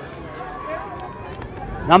ball.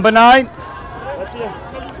 Number 9.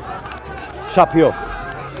 Sapio.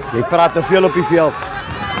 Je praat te veel op je veld.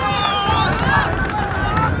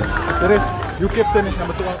 You captain is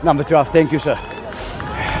number 12. Number 12, thank you sir.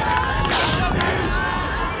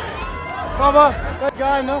 Papa, that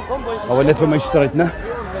guy, no? Gaan we net voor mijn strijd, ne?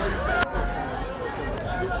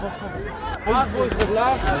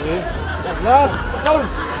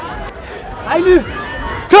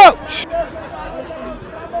 Coach!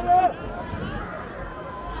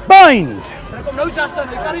 Bind!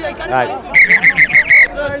 Right.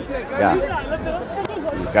 Yeah.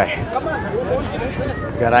 Okay.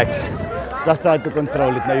 Okay, right. Just try to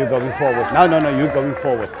control it. Now you're going forward. No, you're going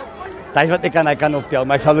forward. Dat is wat ik kan optellen,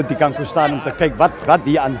 maar ik zal niet kan staan om te kijken wat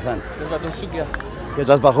die aangaan. Dat is wat ons zoek, ja. Ja,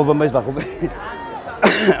 dat is wacht over mij, wacht over.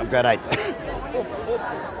 Okay, right.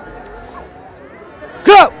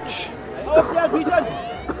 Coach!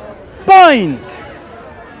 Bind!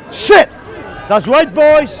 Sit! That's right,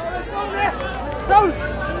 boys!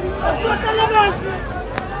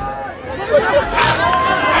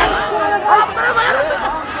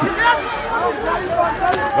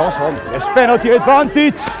 That's home. There's penalty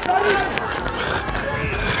advantage.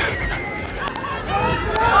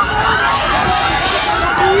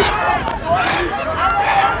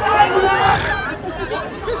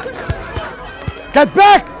 Get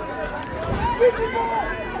back!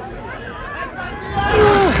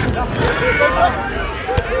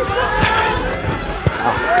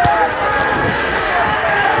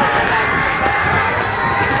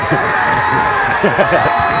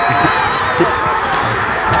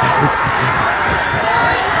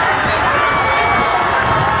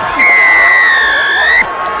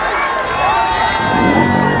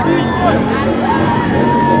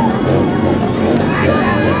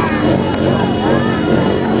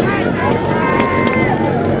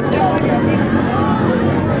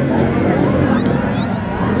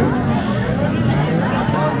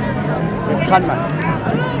 Gaan man.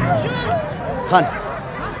 Gaan.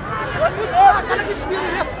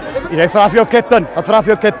 Jy vra vir jou captain. Wat vra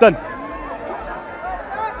vir jou captain?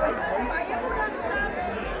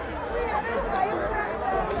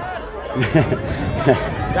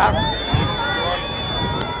 Ja.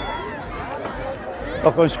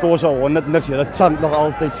 Toch een score zo 100 niks, dat chant nog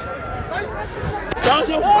altijd.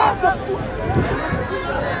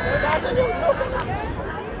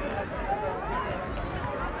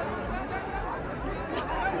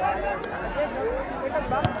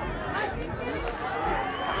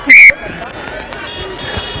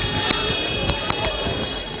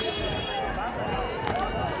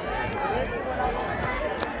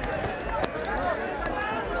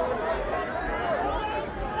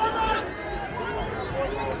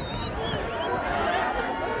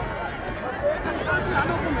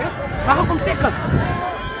 Waarom komt tikken?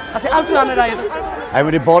 Als hij auto aan het rijden. Hij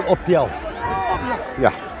moet die bal optellen.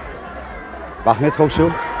 Ja. Wacht net gewoon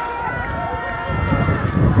zo.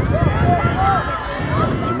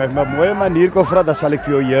 Als je mij op een mooie manier kan vragen, dan zal ik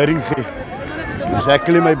voor jou jering geven. Dat is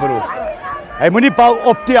eigenlijk mijn broer. Hij moet die bal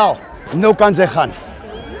optellen. Nu kan zij gaan.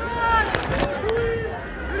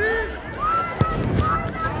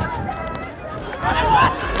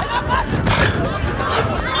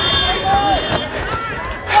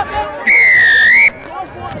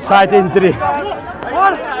 Side in 3.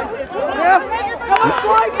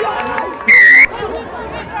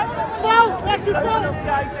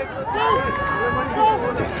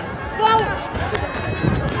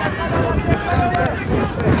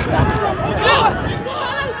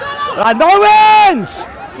 Right, no wins!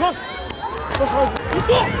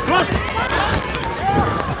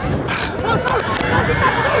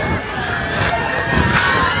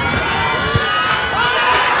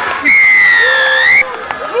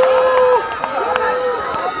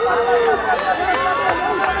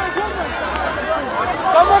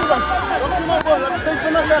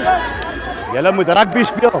 Julle moet rugby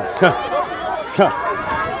speel.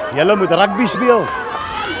 Julle moet rugby speel.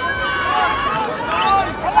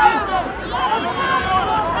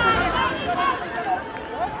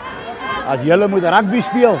 As julle moet rugby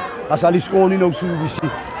speel, dan sal die skool nie nou so wees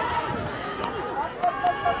nie.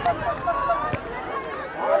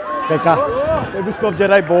 Kyk daar. Jy beskop jy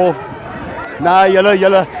daai bal. Nee,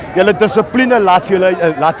 julle dissipline laat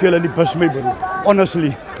julle in die bus mee broer.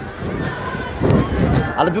 Honestly.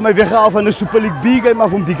 Hulle het my weggehaal van 'n Super League B game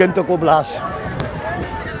af om die kind te kom blaas.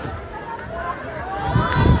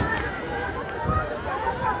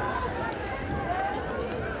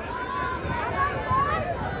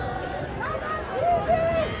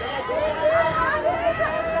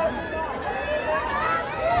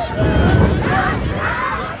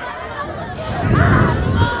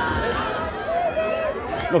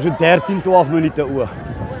 Nog zo'n 13, 12 minuten oor.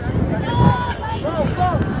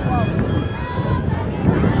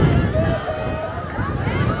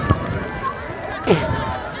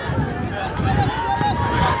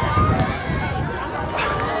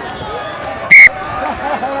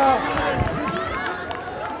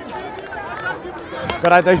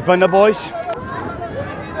 Krijgt eens binnen, boys.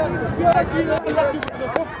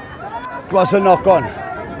 Het was een knock-on.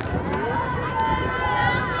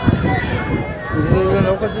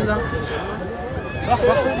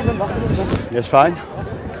 Yes, fine.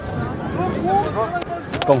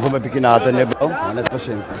 Kom gewoon een beetje nader, nee bro, 100%.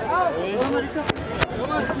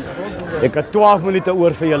 Ik heb 12 minuten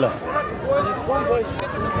oor voor jullie.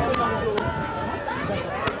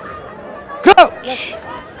 Coach!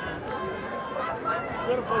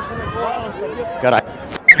 Krijg.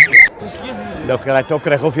 Nou krijg toch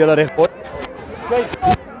krijg of jullie recht wordt.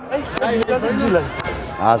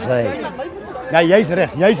 Ah, zij. Ja, jij is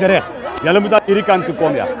recht, jij is recht. Jullie moeten aan hierdie kant toe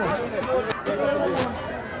komen, ja.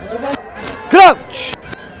 Crouch!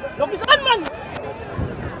 Loop eens aan, man!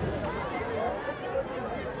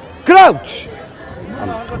 Crouch!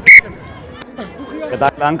 Ik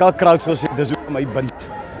heb lang al crouch gezien, dus ook my bind.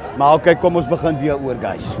 Maar oké, kom ons begin weer oor,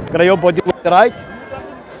 guys. Krijg jou body right?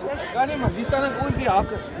 Ja nee man, die staan in oor die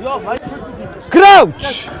hakke. Ja, my sit met die.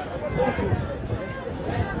 Crouch!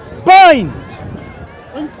 Bind!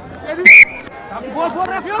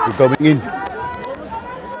 You're going in.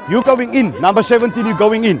 You're going in. Number 17, you're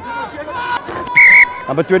going in.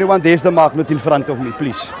 Number 21, there's the mark, not in front of me,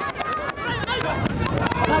 please.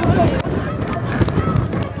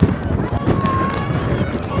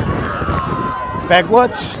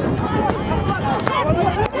 Backwards.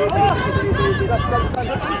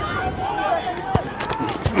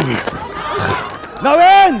 Now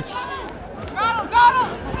ends!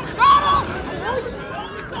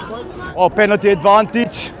 Oh, penalty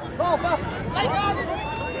advantage.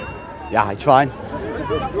 Yeah, it's fine.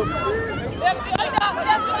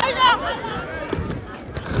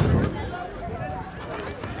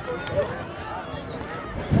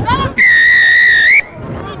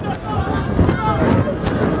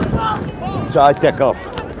 Side tackle.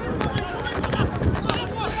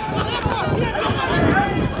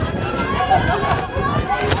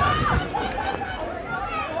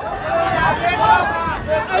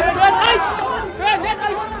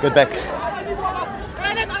 Get back.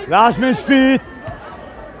 Last man's feet.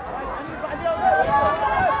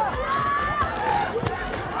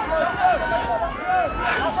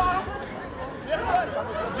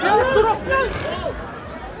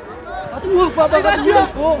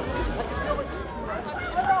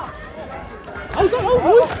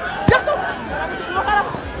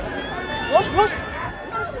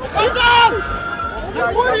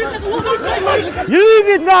 You leave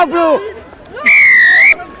it now, bro.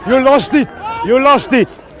 You lost it. You lost it.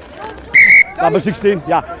 Number 16.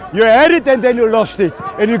 Yeah. You had it and then you lost it.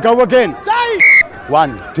 And you go again.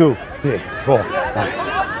 1, 2, 3, 4, 5,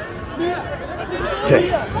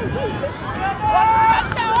 10.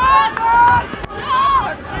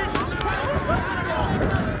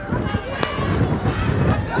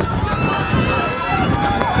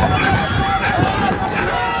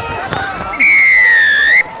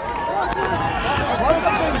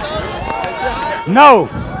 No.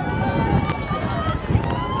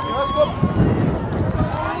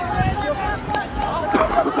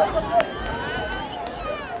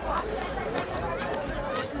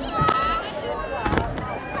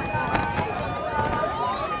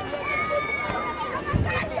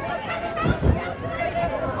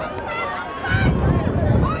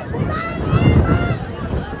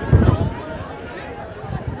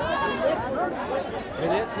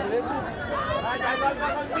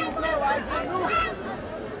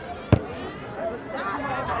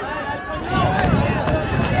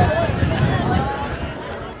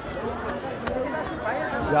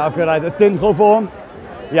 Ja, oké, right. Het tint gewoon voor hem.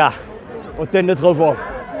 Ja, het tint het gewoon voor hem.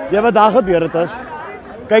 Ja, wat daar gebeurt het is.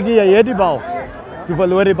 Kijk, jy het die bal. Toe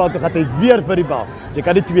verloor die bal, toe gaat hy weer vir die bal. Dus jy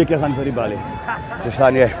kan nie 2 keer gaan vir die bal nie. Dus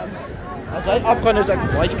gaan jy. As hy afgaan is ek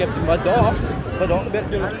vice captain, maar daar gebeur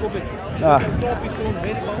jy op skop het. Ja.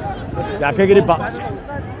 Ja, kyk hierdie bal.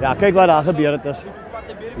 Ja, kyk wat daar gebeur het is.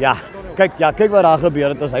 Ja, kyk wat daar gebeur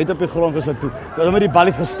het is. Hy het op die grond gesit toe. Toe hom met die bal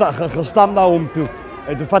het gestamp na hom toe.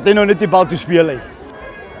 En toe vat hy nou net die bal toe speel hy.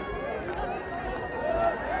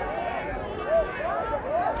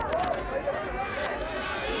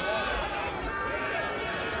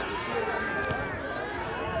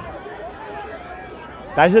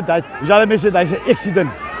 Daar is het, hoe zal het missen? Daar is een accident.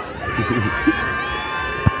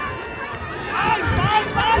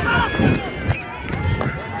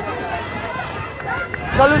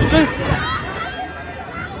 Salut, Luc.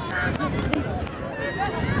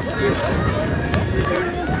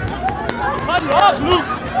 Ga op, Luc.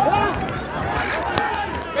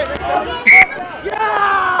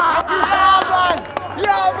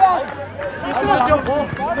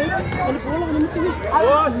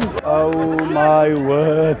 Oh my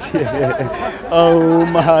word. Oh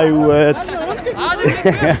my word.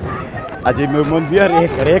 Als je mijn mond weer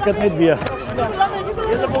rekent niet weer.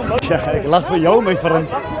 Ja, ik lach voor jou, mijn vriend.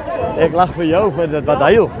 Ik lach voor jou, voor dat wat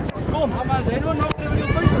hij doet. Kom,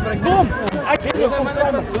 kom.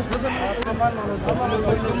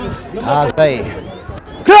 Hey.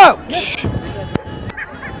 Crouch.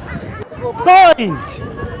 Bind.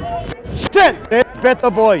 Stand.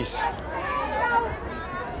 Better boys.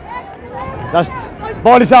 That's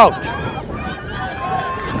ball is out.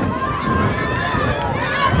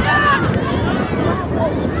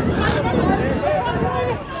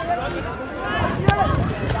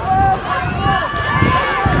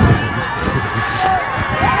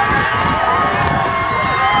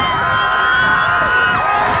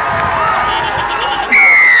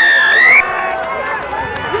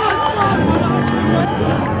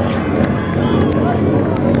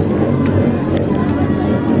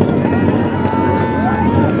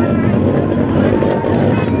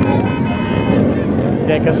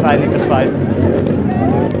 Ik is fijn.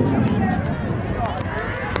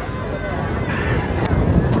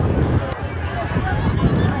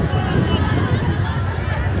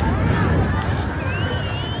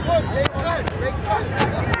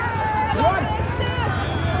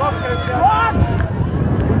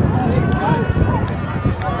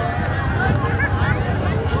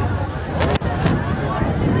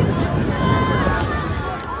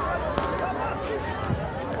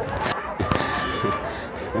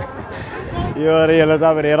 Ja, jullie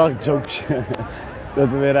daar weer erg jokes. Dat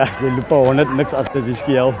we weer echt, je loopt 100 niks achter die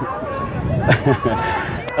scheel.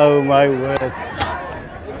 Oh my word.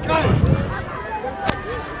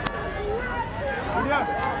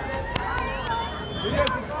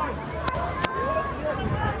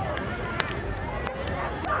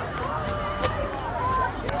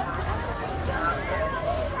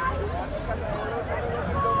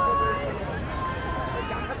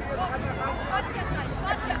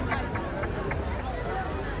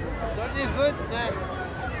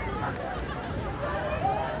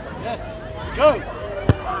 Yes. Go.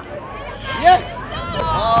 Yes.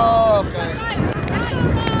 Oh, okay.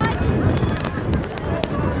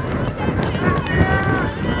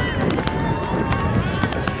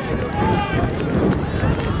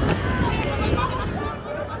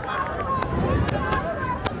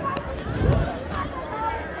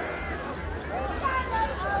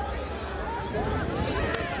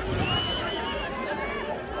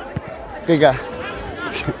 Kijk.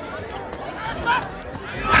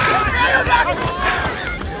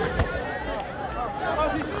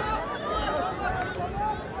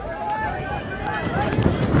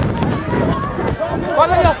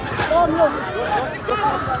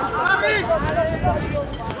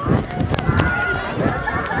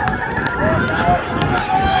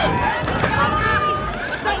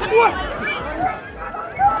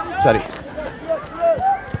 Sorry.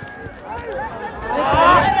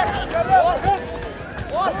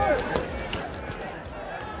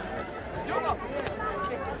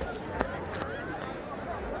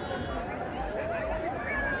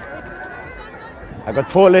 I got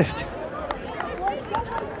 4 left.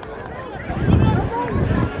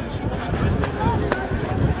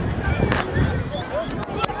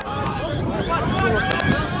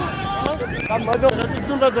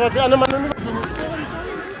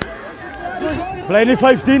 Play niet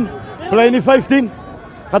 15. Play niet 15.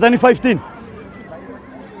 Gaat hij niet 15?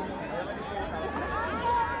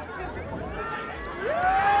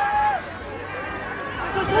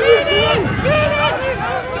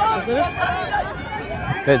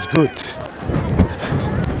 That's good.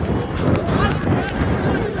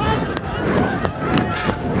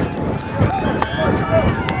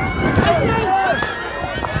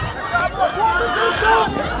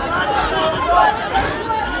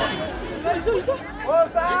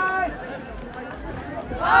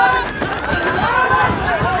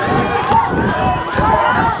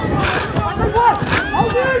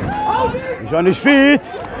 He's on his feet.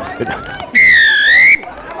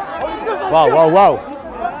 Wow, wow, wow.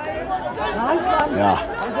 Yeah.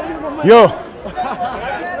 Yo.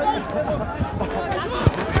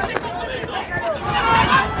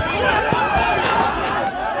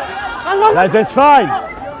 That's fine.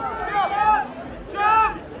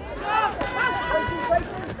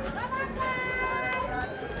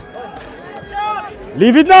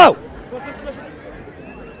 Leave it now.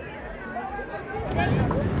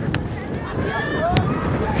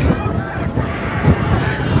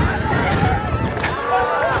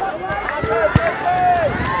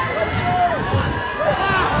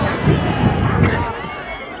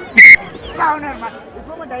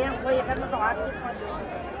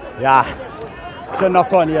 Yeah, so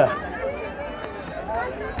knock on here.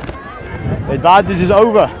 The advantage is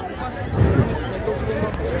over.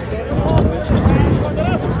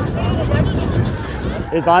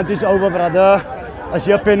 Advantage over, brother. As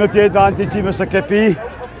je penalty advantage, Mr. Kepi.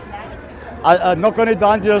 Knock on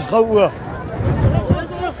advantage is gauw oor.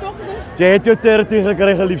 Je het jou territory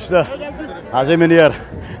gekregen, liefste. Als je meneer.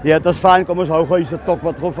 Ja, het is fijn. Kom eens hou gewoon je tok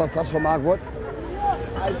wat gewoon vastgemaakt wordt.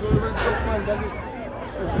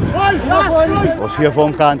 Ons geef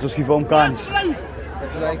hom kans, ons geef hom kans.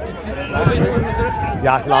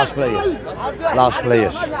 Ja, last players. Last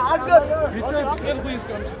players.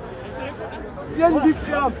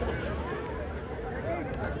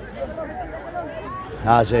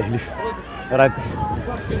 Ja, zeg lief. Right.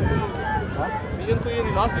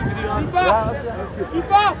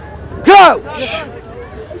 Crouch!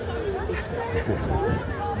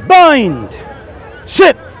 Bind!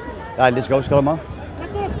 Sit! Right, let's go, scale him off.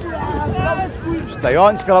 Stay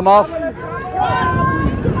on, scale him off.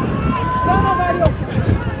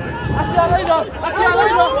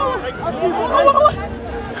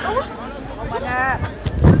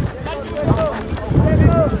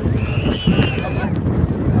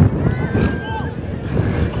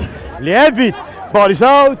 Leave it, body's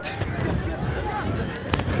out.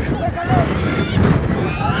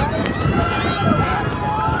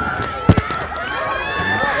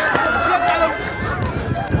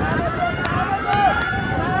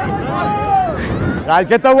 Right,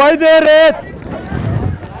 get away there, Red.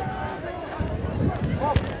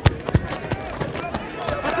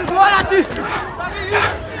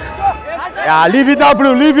 Yeah, leave it now,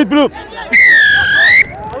 Blue. Leave it, Blue.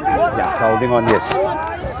 Yeah, holding on, yes.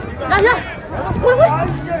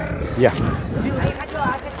 Yeah.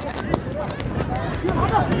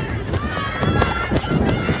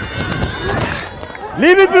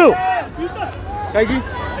 Leave it, Blue. Kijk.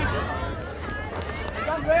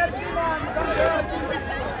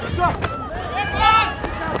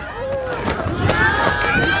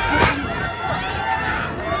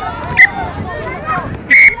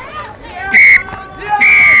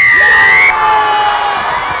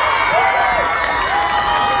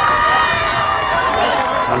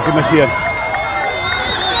 Dankie, Messier.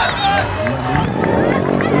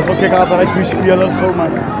 Oké, ik ga eruit spelen, zo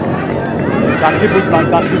man. Dankie, man.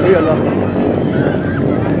 Dankie voor jullie.